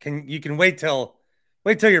 you can wait till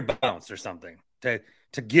you're bounced or something to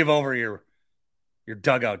give over your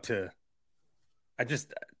dugout to.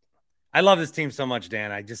 I love this team so much,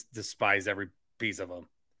 Dan. I just despise every piece of them.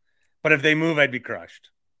 But if they move, I'd be crushed.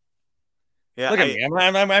 Yeah, look at me.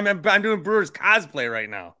 I'm doing Brewers cosplay right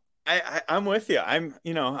now. I'm with you. I'm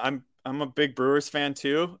a big Brewers fan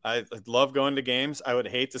too. I love going to games. I would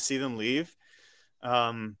hate to see them leave.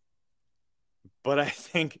 but I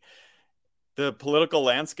think the political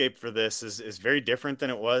landscape for this is very different than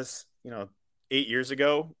it was, 8 years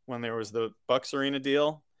ago when there was the Bucks Arena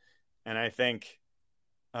deal. And I think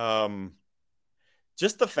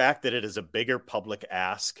just the fact that it is a bigger public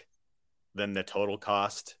ask than the total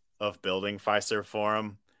cost of building Fiserv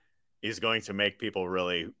Forum is going to make people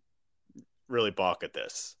really, really balk at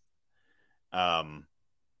this. And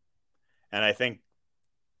I think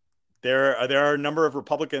there are a number of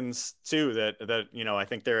Republicans too that I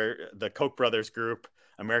think the Koch brothers group,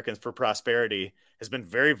 Americans for Prosperity, has been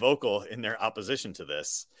very vocal in their opposition to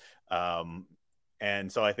this. And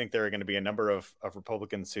so I think there are going to be a number of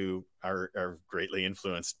Republicans who are greatly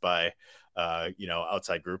influenced by,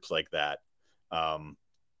 outside groups like that. But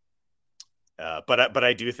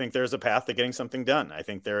I do think there's a path to getting something done. I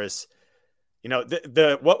think there is,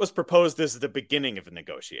 what was proposed is the beginning of a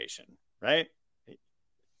negotiation, right?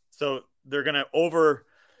 So they're going to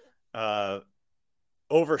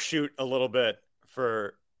overshoot a little bit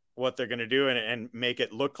for what they're going to do and make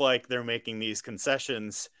it look like they're making these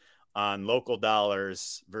concessions on local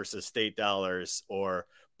dollars versus state dollars, or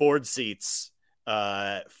board seats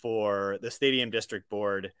for the stadium district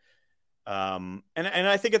board. And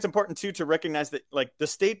I think it's important too to recognize that, like, the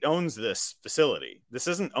state owns this facility. This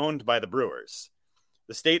isn't owned by the Brewers.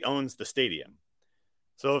 The state owns the stadium.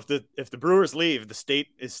 So if the Brewers leave, the state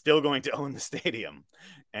is still going to own the stadium.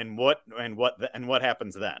 And what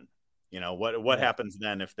happens then? What happens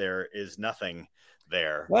then if there is nothing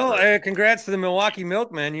there? Well, congrats to the Milwaukee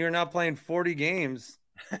Milkmen. You're now playing 40 games.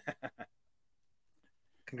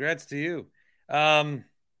 Congrats to you.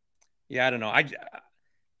 Yeah, I don't know.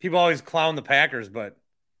 People always clown the Packers, but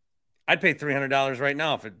I'd pay $300 right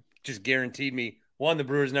now if it just guaranteed me, one, the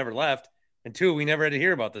Brewers never left, and two, we never had to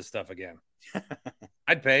hear about this stuff again.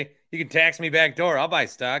 I'd pay. You can tax me back door. I'll buy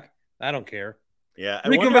stock. I don't care. Yeah.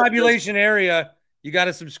 Recombobulation area. You got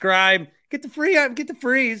to subscribe. Get the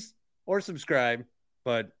freeze or subscribe.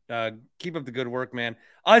 But keep up the good work, man.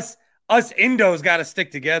 Us Indos got to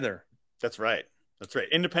stick together. That's right.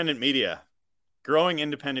 Independent media. Growing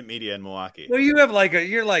independent media in Milwaukee. Well, you created,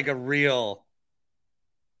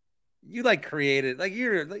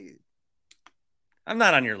 I'm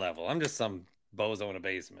not on your level. I'm just some bozo in a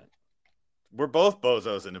basement. We're both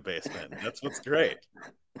bozos in a basement. That's what's great.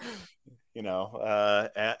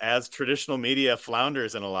 As traditional media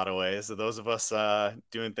flounders in a lot of ways, those of us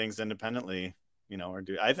doing things independently,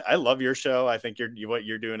 I love your show. I think what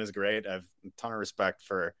you're doing is great. I've a ton of respect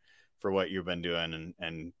for what you've been doing,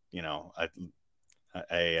 and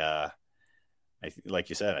I like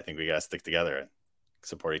you said, I think we got to stick together and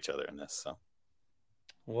support each other in this. So,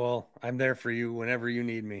 well, I'm there for you whenever you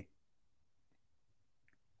need me.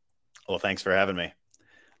 Well, thanks for having me.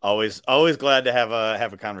 Always glad to have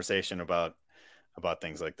a conversation about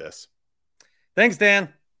things like this. Thanks,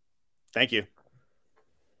 Dan. Thank you.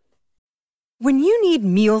 When you need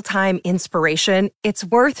mealtime inspiration, it's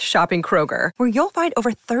worth shopping Kroger, where you'll find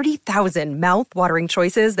over 30,000 mouth-watering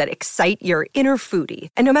choices that excite your inner foodie.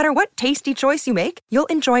 And no matter what tasty choice you make, you'll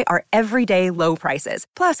enjoy our everyday low prices,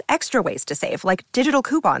 plus extra ways to save, like digital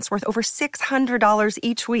coupons worth over $600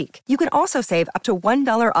 each week. You can also save up to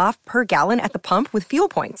 $1 off per gallon at the pump with fuel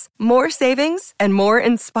points. More savings and more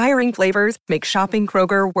inspiring flavors make shopping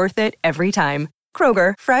Kroger worth it every time.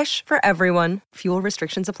 Kroger, fresh for everyone. Fuel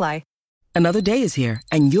restrictions apply. Another day is here,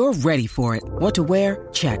 and you're ready for it. What to wear?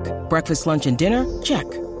 Check. Breakfast, lunch, and dinner? Check.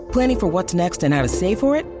 Planning for what's next and how to save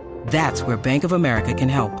for it? That's where Bank of America can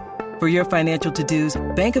help. For your financial to-dos,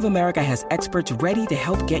 Bank of America has experts ready to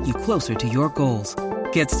help get you closer to your goals.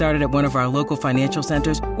 Get started at one of our local financial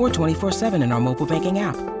centers or 24/7 in our mobile banking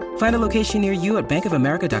app. Find a location near you at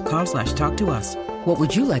bankofamerica.com/talktous. What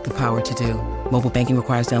would you like the power to do? Mobile banking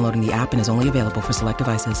requires downloading the app and is only available for select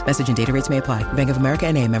devices. Message and data rates may apply. Bank of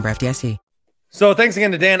America NA, member FDIC. So thanks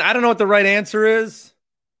again to Dan. I don't know what the right answer is.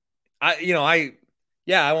 I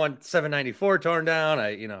want 794 torn down.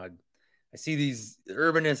 I see these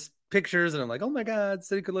urbanist pictures and I'm like, oh my God,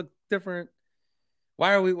 city could look different.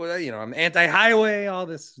 Why are we, I'm anti-highway, all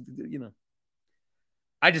this,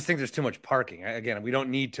 I just think there's too much parking. Again, we don't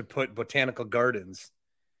need to put botanical gardens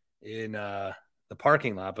in the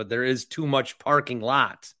parking lot, but there is too much parking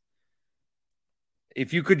lot.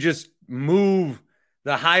 If you could just move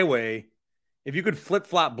the highway, if you could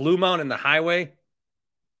flip-flop Blue Mountain and the highway,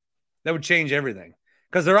 that would change everything.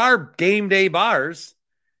 Because there are game day bars,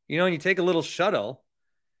 and you take a little shuttle,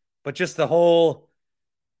 but just the whole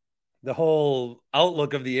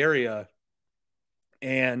outlook of the area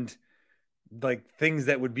and like things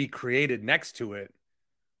that would be created next to it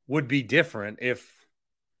would be different if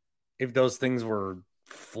those things were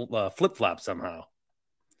flip-flop somehow.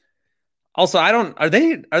 Also, are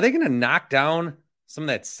they going to knock down some of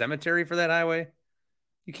that cemetery for that highway?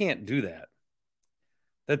 You can't do that.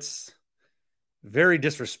 That's very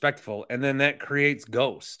disrespectful. And then that creates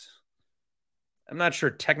ghost. I'm not sure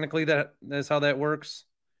technically that's how that works,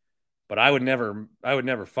 but I would never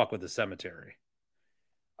fuck with the cemetery.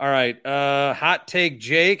 All right. Hot Take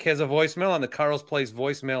Jake has a voicemail on the Carl's Place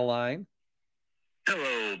voicemail line.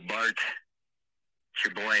 Hello, Bart. It's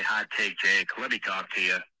your boy, Hot Take Jake. Let me talk to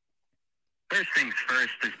you. First things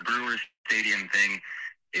first, this Brewers Stadium thing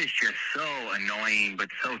is just so annoying, but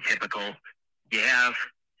so typical. You have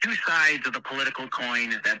two sides of the political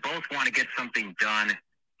coin that both want to get something done,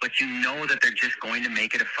 but you know that they're just going to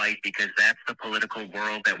make it a fight because that's the political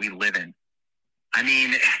world that we live in. I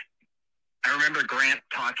mean, I remember Grant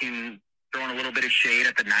throwing a little bit of shade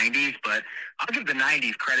at the 90s, but I'll give the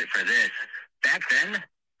 90s credit for this. Back then,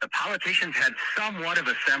 the politicians had somewhat of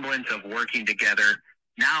a semblance of working together.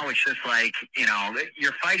 Now it's just like,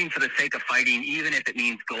 you're fighting for the sake of fighting, even if it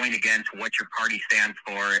means going against what your party stands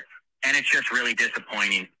for. And it's just really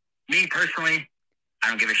disappointing. Me personally, I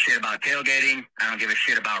don't give a shit about tailgating. I don't give a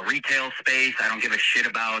shit about retail space. I don't give a shit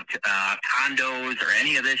about condos or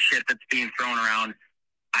any of this shit that's being thrown around.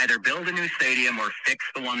 Either build a new stadium or fix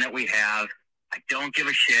the one that we have. I don't give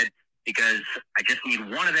a shit because I just need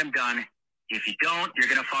one of them done. If you don't, you're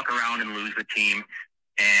going to fuck around and lose the team.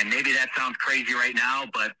 And maybe that sounds crazy right now,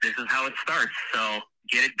 but this is how it starts. So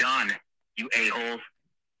get it done, you a-holes.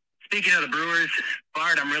 Speaking of the Brewers,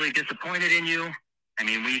 Bart, I'm really disappointed in you. I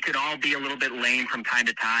mean, we could all be a little bit lame from time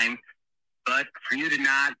to time, but for you to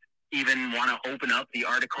not even want to open up the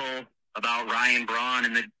article about Ryan Braun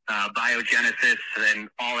and the biogenesis and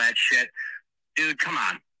all that shit. Dude, come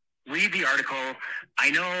on. Read the article.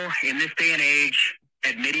 I know in this day and age,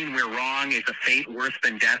 admitting we're wrong is a fate worse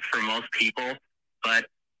than death for most people. But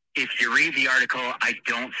if you read the article, I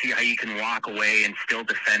don't see how you can walk away and still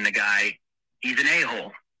defend the guy. He's an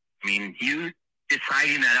a-hole. I mean, you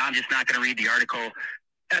deciding that I'm just not going to read the article,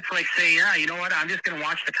 that's like saying, yeah, you know what? I'm just going to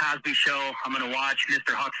watch The Cosby Show. I'm going to watch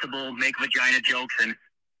Mr. Huxtable make vagina jokes, and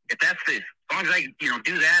if that's as long as I,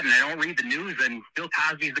 do that and I don't read the news, then Bill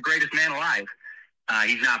Cosby's the greatest man alive.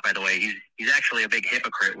 He's not, by the way. He's actually a big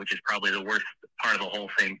hypocrite, which is probably the worst part of the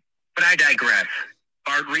whole thing. But I digress.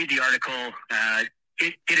 Bart, read the article,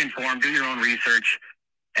 get informed, do your own research,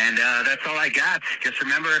 and that's all I got. Just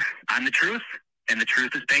remember, I'm the truth, and the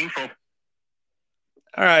truth is painful.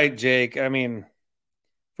 All right, Jake. I mean,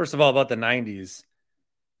 first of all, about the 90s,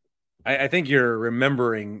 I think you're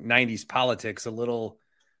remembering 90s politics a little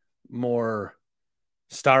more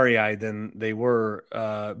starry-eyed than they were.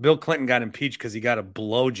 Bill Clinton got impeached because he got a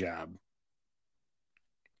blowjob.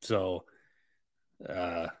 So,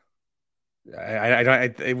 it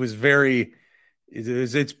was very,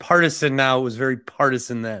 it's partisan now. It was very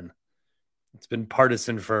partisan then. It's been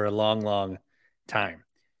partisan for a long, long time.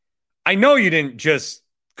 I know you didn't just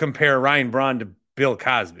compare Ryan Braun to Bill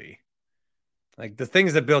Cosby. Like, the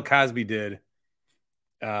things that Bill Cosby did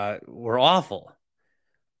were awful.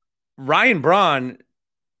 Ryan Braun,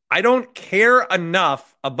 I don't care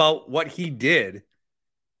enough about what he did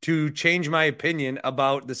to change my opinion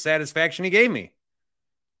about the satisfaction he gave me.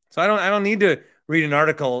 So I don't need to read an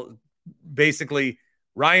article. Basically,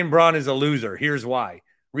 Ryan Braun is a loser. Here's why.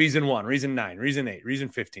 Reason 1, reason 9, reason 8, reason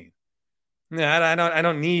 15.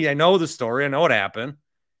 I know the story. I know what happened.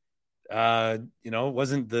 It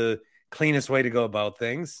wasn't the cleanest way to go about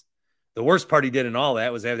things. The worst part he did in all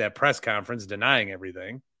that was have that press conference denying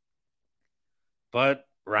everything. But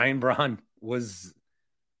Ryan Braun was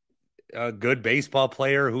a good baseball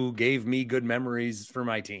player who gave me good memories for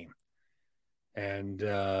my team. And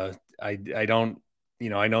I don't,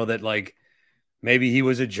 I know that, like, maybe he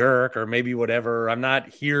was a jerk or maybe whatever. I'm not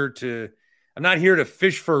here to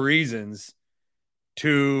fish for reasons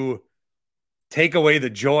to take away the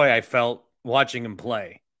joy I felt watching him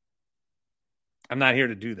play. I'm not here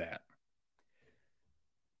to do that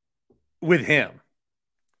with him.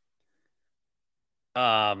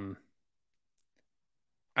 Because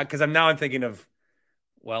I'm thinking of,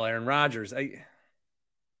 Aaron Rodgers. I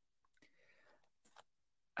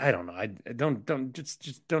don't know.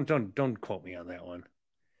 Don't quote me on that one.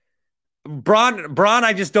 Braun,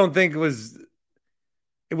 I just don't think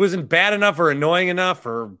it wasn't bad enough or annoying enough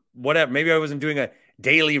or whatever. Maybe I wasn't doing a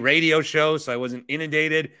daily radio show, so I wasn't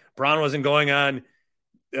inundated. Braun wasn't going on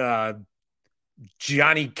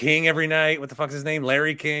Johnny King every night. What the fuck's his name?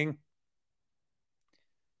 Larry King.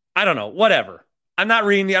 I don't know. Whatever. I'm not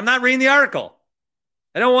reading the article.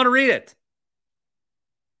 I don't want to read it.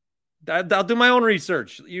 I'll do my own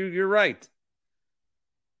research. You're right.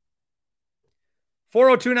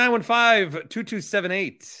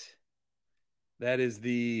 402-915-2278. That is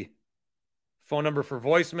the phone number for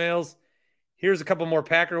voicemails. Here's a couple more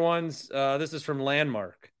Packer ones. This is from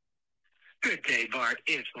Landmark. Good day, Bart.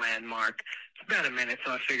 It's Landmark. It's been a minute,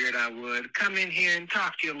 so I figured I would come in here and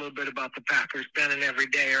talk to you a little bit about the Packers. Ben and every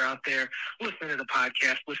day are out there listening to the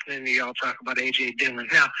podcast, listening to y'all talk about A.J. Dillon.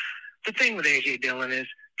 Now, the thing with A.J. Dillon is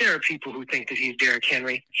there are people who think that he's Derrick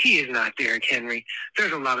Henry. He is not Derrick Henry.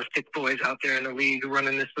 There's a lot of thick boys out there in the league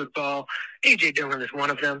running this football. A.J. Dillon is one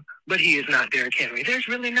of them, but he is not Derrick Henry. There's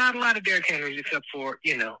really not a lot of Derrick Henrys except for,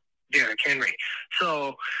 Derrick Henry.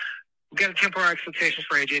 So we've got to temper our expectations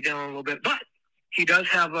for A.J. Dillon a little bit, but he does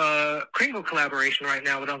have a Kringle collaboration right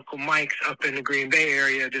now with Uncle Mike's up in the Green Bay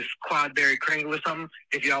area, this Quadberry Kringle or something.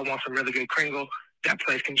 If y'all want some really good Kringle, that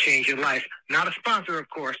place can change your life. Not a sponsor, of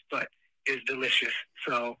course, but is delicious.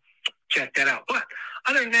 So check that out. But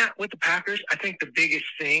other than that, with the Packers, I think the biggest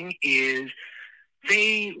thing is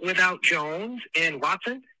they, without Jones and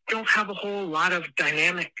Watson, don't have a whole lot of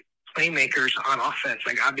dynamic playmakers on offense.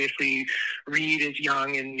 Like, obviously, Reed is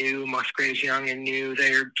young and new. Musgrave is young and new.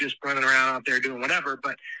 They're just running around out there doing whatever.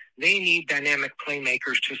 But they need dynamic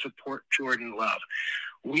playmakers to support Jordan Love.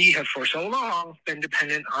 We have for so long been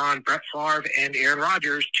dependent on Brett Favre and Aaron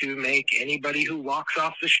Rodgers to make anybody who walks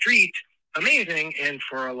off the street amazing, and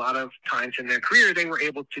for a lot of times in their career, they were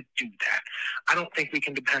able to do that. I don't think we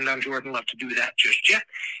can depend on Jordan Love to do that just yet.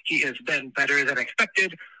 He has been better than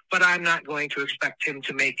expected, but I'm not going to expect him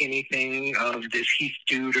to make anything of this Heath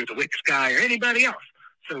dude or the Wicks guy or anybody else.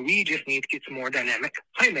 So we just need to get some more dynamic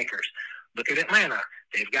playmakers. Look at Atlanta.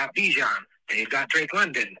 They've got Bijan. They've got Drake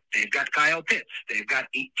London. They've got Kyle Pitts. They've got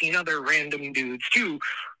 18 other random dudes, too.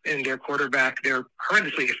 And their quarterback, they're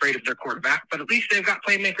horrendously afraid of their quarterback, but at least they've got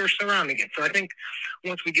playmakers surrounding it. So I think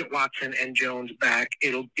once we get Watson and Jones back,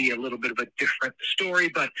 it'll be a little bit of a different story.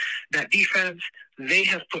 But that defense, they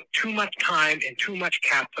have put too much time and too much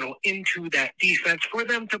capital into that defense for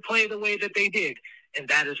them to play the way that they did. And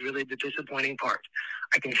that is really the disappointing part.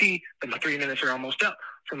 I can see that my 3 minutes are almost up.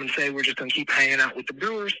 Someone say we're just going to keep hanging out with the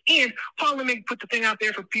Brewers. And Paul, let me put the thing out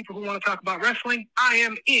there for people who want to talk about wrestling. I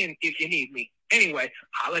am in if you need me. Anyway,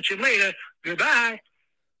 I'll let you later. Goodbye.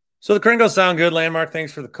 So the Kringles sound good, Landmark.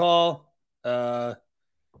 Thanks for the call. You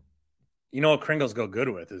know what Kringles go good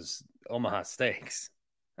with is Omaha steaks.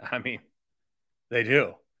 I mean, they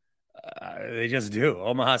do. They just do.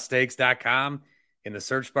 OmahaSteaks.com. In the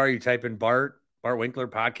search bar, you type in Bart Winkler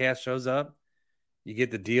podcast shows up. You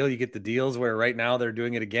get the deal. You get the deals where right now they're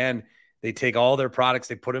doing it again. They take all their products,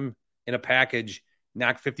 they put them in a package,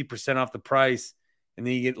 knock 50% off the price, and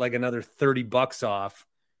then you get like another $30 off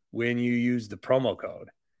when you use the promo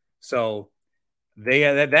code. So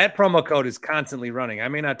that promo code is constantly running. I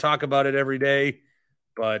may not talk about it every day,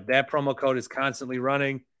 but that promo code is constantly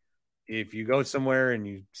running. If you go somewhere and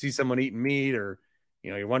you see someone eating meat, or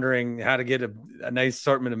you're wondering how to get a nice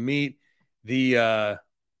assortment of meat, the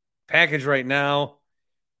package right now,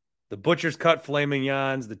 the butcher's cut filet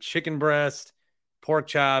mignons, the chicken breast, pork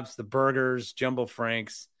chops, the burgers, jumbo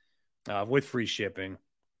franks, with free shipping.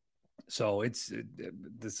 So you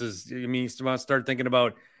want to start thinking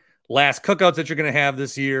about last cookouts that you're going to have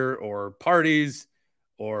this year, or parties,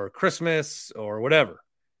 or Christmas, or whatever.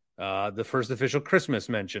 The first official Christmas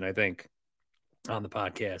mention, I think, on the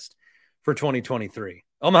podcast for 2023.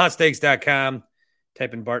 OmahaSteaks.com.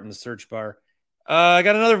 Type in Bart in the search bar. I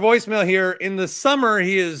got another voicemail here. In the summer,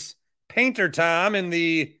 he is Painter Tom. In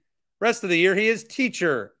the rest of the year, he is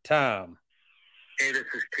Teacher Tom. Hey, this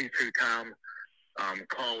is Teacher Tom.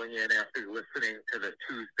 Calling in after listening to the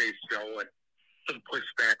Tuesday show and some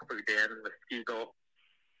pushback for Dan Muskego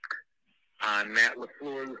on Matt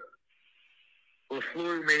LaFleur.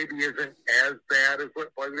 LaFleur maybe isn't as bad as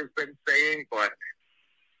what Bart has been saying, but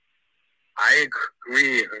I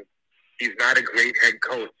agree. He's not a great head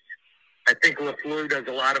coach. I think LaFleur does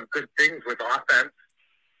a lot of good things with offense,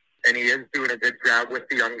 and he is doing a good job with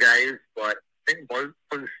the young guys, but I think Bart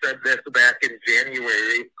said this back in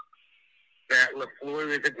January, that LaFleur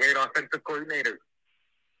is a great offensive coordinator.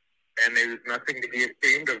 And there's nothing to be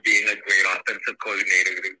ashamed of being a great offensive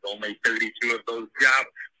coordinator. There's only 32 of those jobs.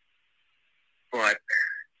 But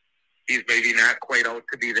he's maybe not quite out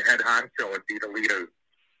to be the head honcho and be the leader.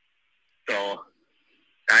 So,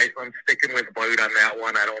 guys, I'm sticking with Bart on that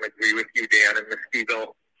one. I don't agree with you, Dan and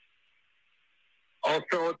Muskego.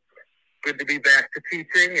 Also, good to be back to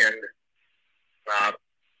teaching and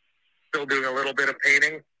still doing a little bit of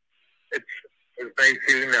painting. It was nice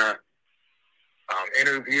hearing the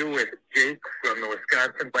interview with Jake from the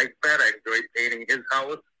Wisconsin Bike Fed. I enjoyed painting his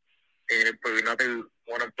house, painted for another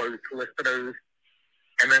one of those listeners.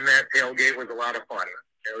 And then that tailgate was a lot of fun.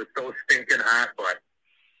 It was so stinking hot, but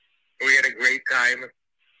we had a great time.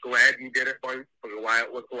 glad you did it for a while.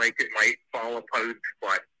 It looked like it might fall apart,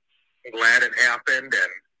 but I'm glad it happened,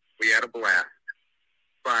 and we had a blast.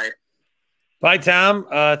 Bye. Bye, Tom.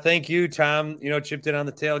 Thank you, Tom. Chipped in on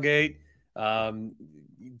the tailgate.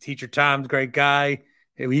 Teacher Tom's a great guy.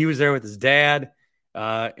 He was there with his dad.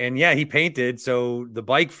 And yeah, he painted. So the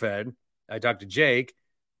bike fed. I talked to Jake.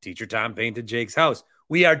 Teacher Tom painted Jake's house.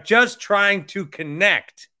 We are just trying to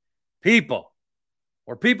connect people,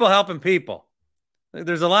 or people helping people.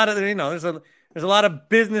 There's a lot of, there's a lot of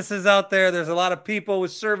businesses out there. There's a lot of people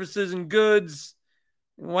with services and goods.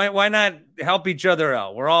 Why not help each other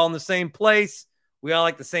out? We're all in the same place. We all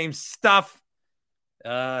like the same stuff.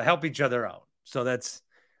 Help each other out. So that's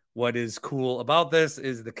what is cool about this,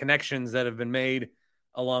 is the connections that have been made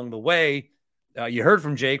along the way. You heard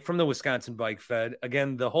from Jake from the Wisconsin Bike Fed.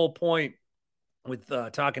 Again, the whole point with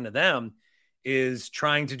talking to them is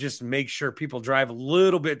trying to just make sure people drive a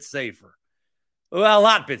little bit safer. Well, a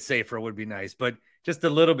lot bit safer would be nice, but just a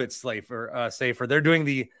little bit safer. They're doing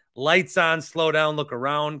the lights on, slow down, look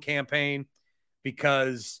around campaign,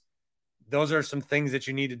 because those are some things that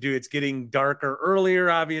you need to do. It's getting darker earlier,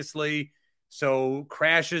 obviously. So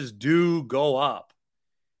crashes do go up,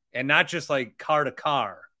 and not just like car to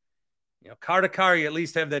car. Car to car, you at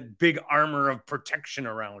least have that big armor of protection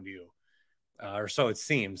around you, or so it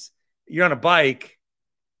seems. You're on a bike,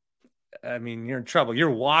 I mean, you're in trouble. You're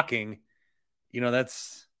walking,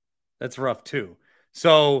 that's rough too.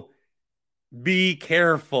 So be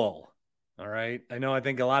careful. All right. I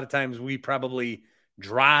think a lot of times we probably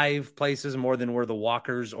drive places more than we're the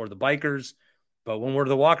walkers or the bikers. But when we're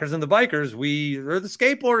the walkers and the bikers, or the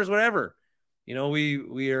skateboarders, whatever,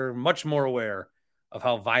 we are much more aware of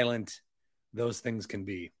how violent those things can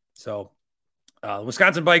be. So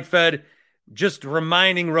Wisconsin Bike Fed, just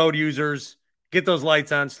reminding road users, get those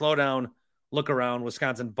lights on, slow down, look around,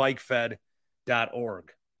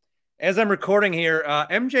 wisconsinbikefed.org. As I'm recording here,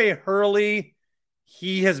 MJ Hurley,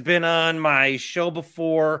 he has been on my show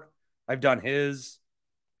before. I've done his.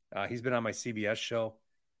 He's been on my CBS show.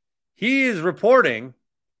 He is reporting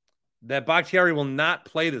that Bakhtiari will not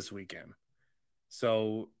play this weekend.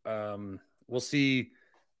 So we'll see.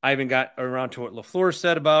 I haven't got around to what LaFleur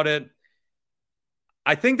said about it.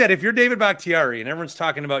 I think that if you're David Bakhtiari and everyone's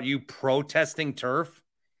talking about you protesting turf,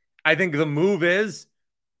 I think the move is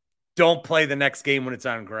don't play the next game when it's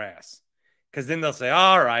on grass. Because then they'll say,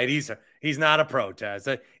 all right, he's not a protest.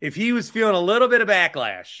 If he was feeling a little bit of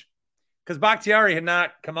backlash, because Bakhtiari had not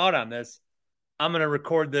come out on this, I'm going to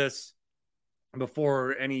record this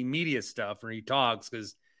before any media stuff or any talks,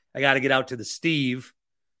 because I got to get out to the Steve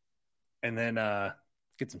and then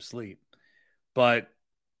get some sleep. But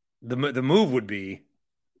the move would be,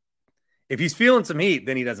 if he's feeling some heat,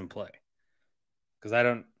 then he doesn't play.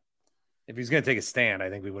 Because if he's going to take a stand, I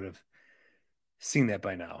think we would have seen that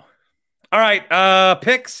by now. All right,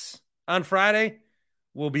 picks on Friday.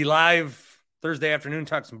 We'll be live Thursday afternoon,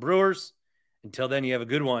 talk some Brewers. Until then, you have a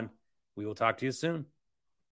good one. We will talk to you soon.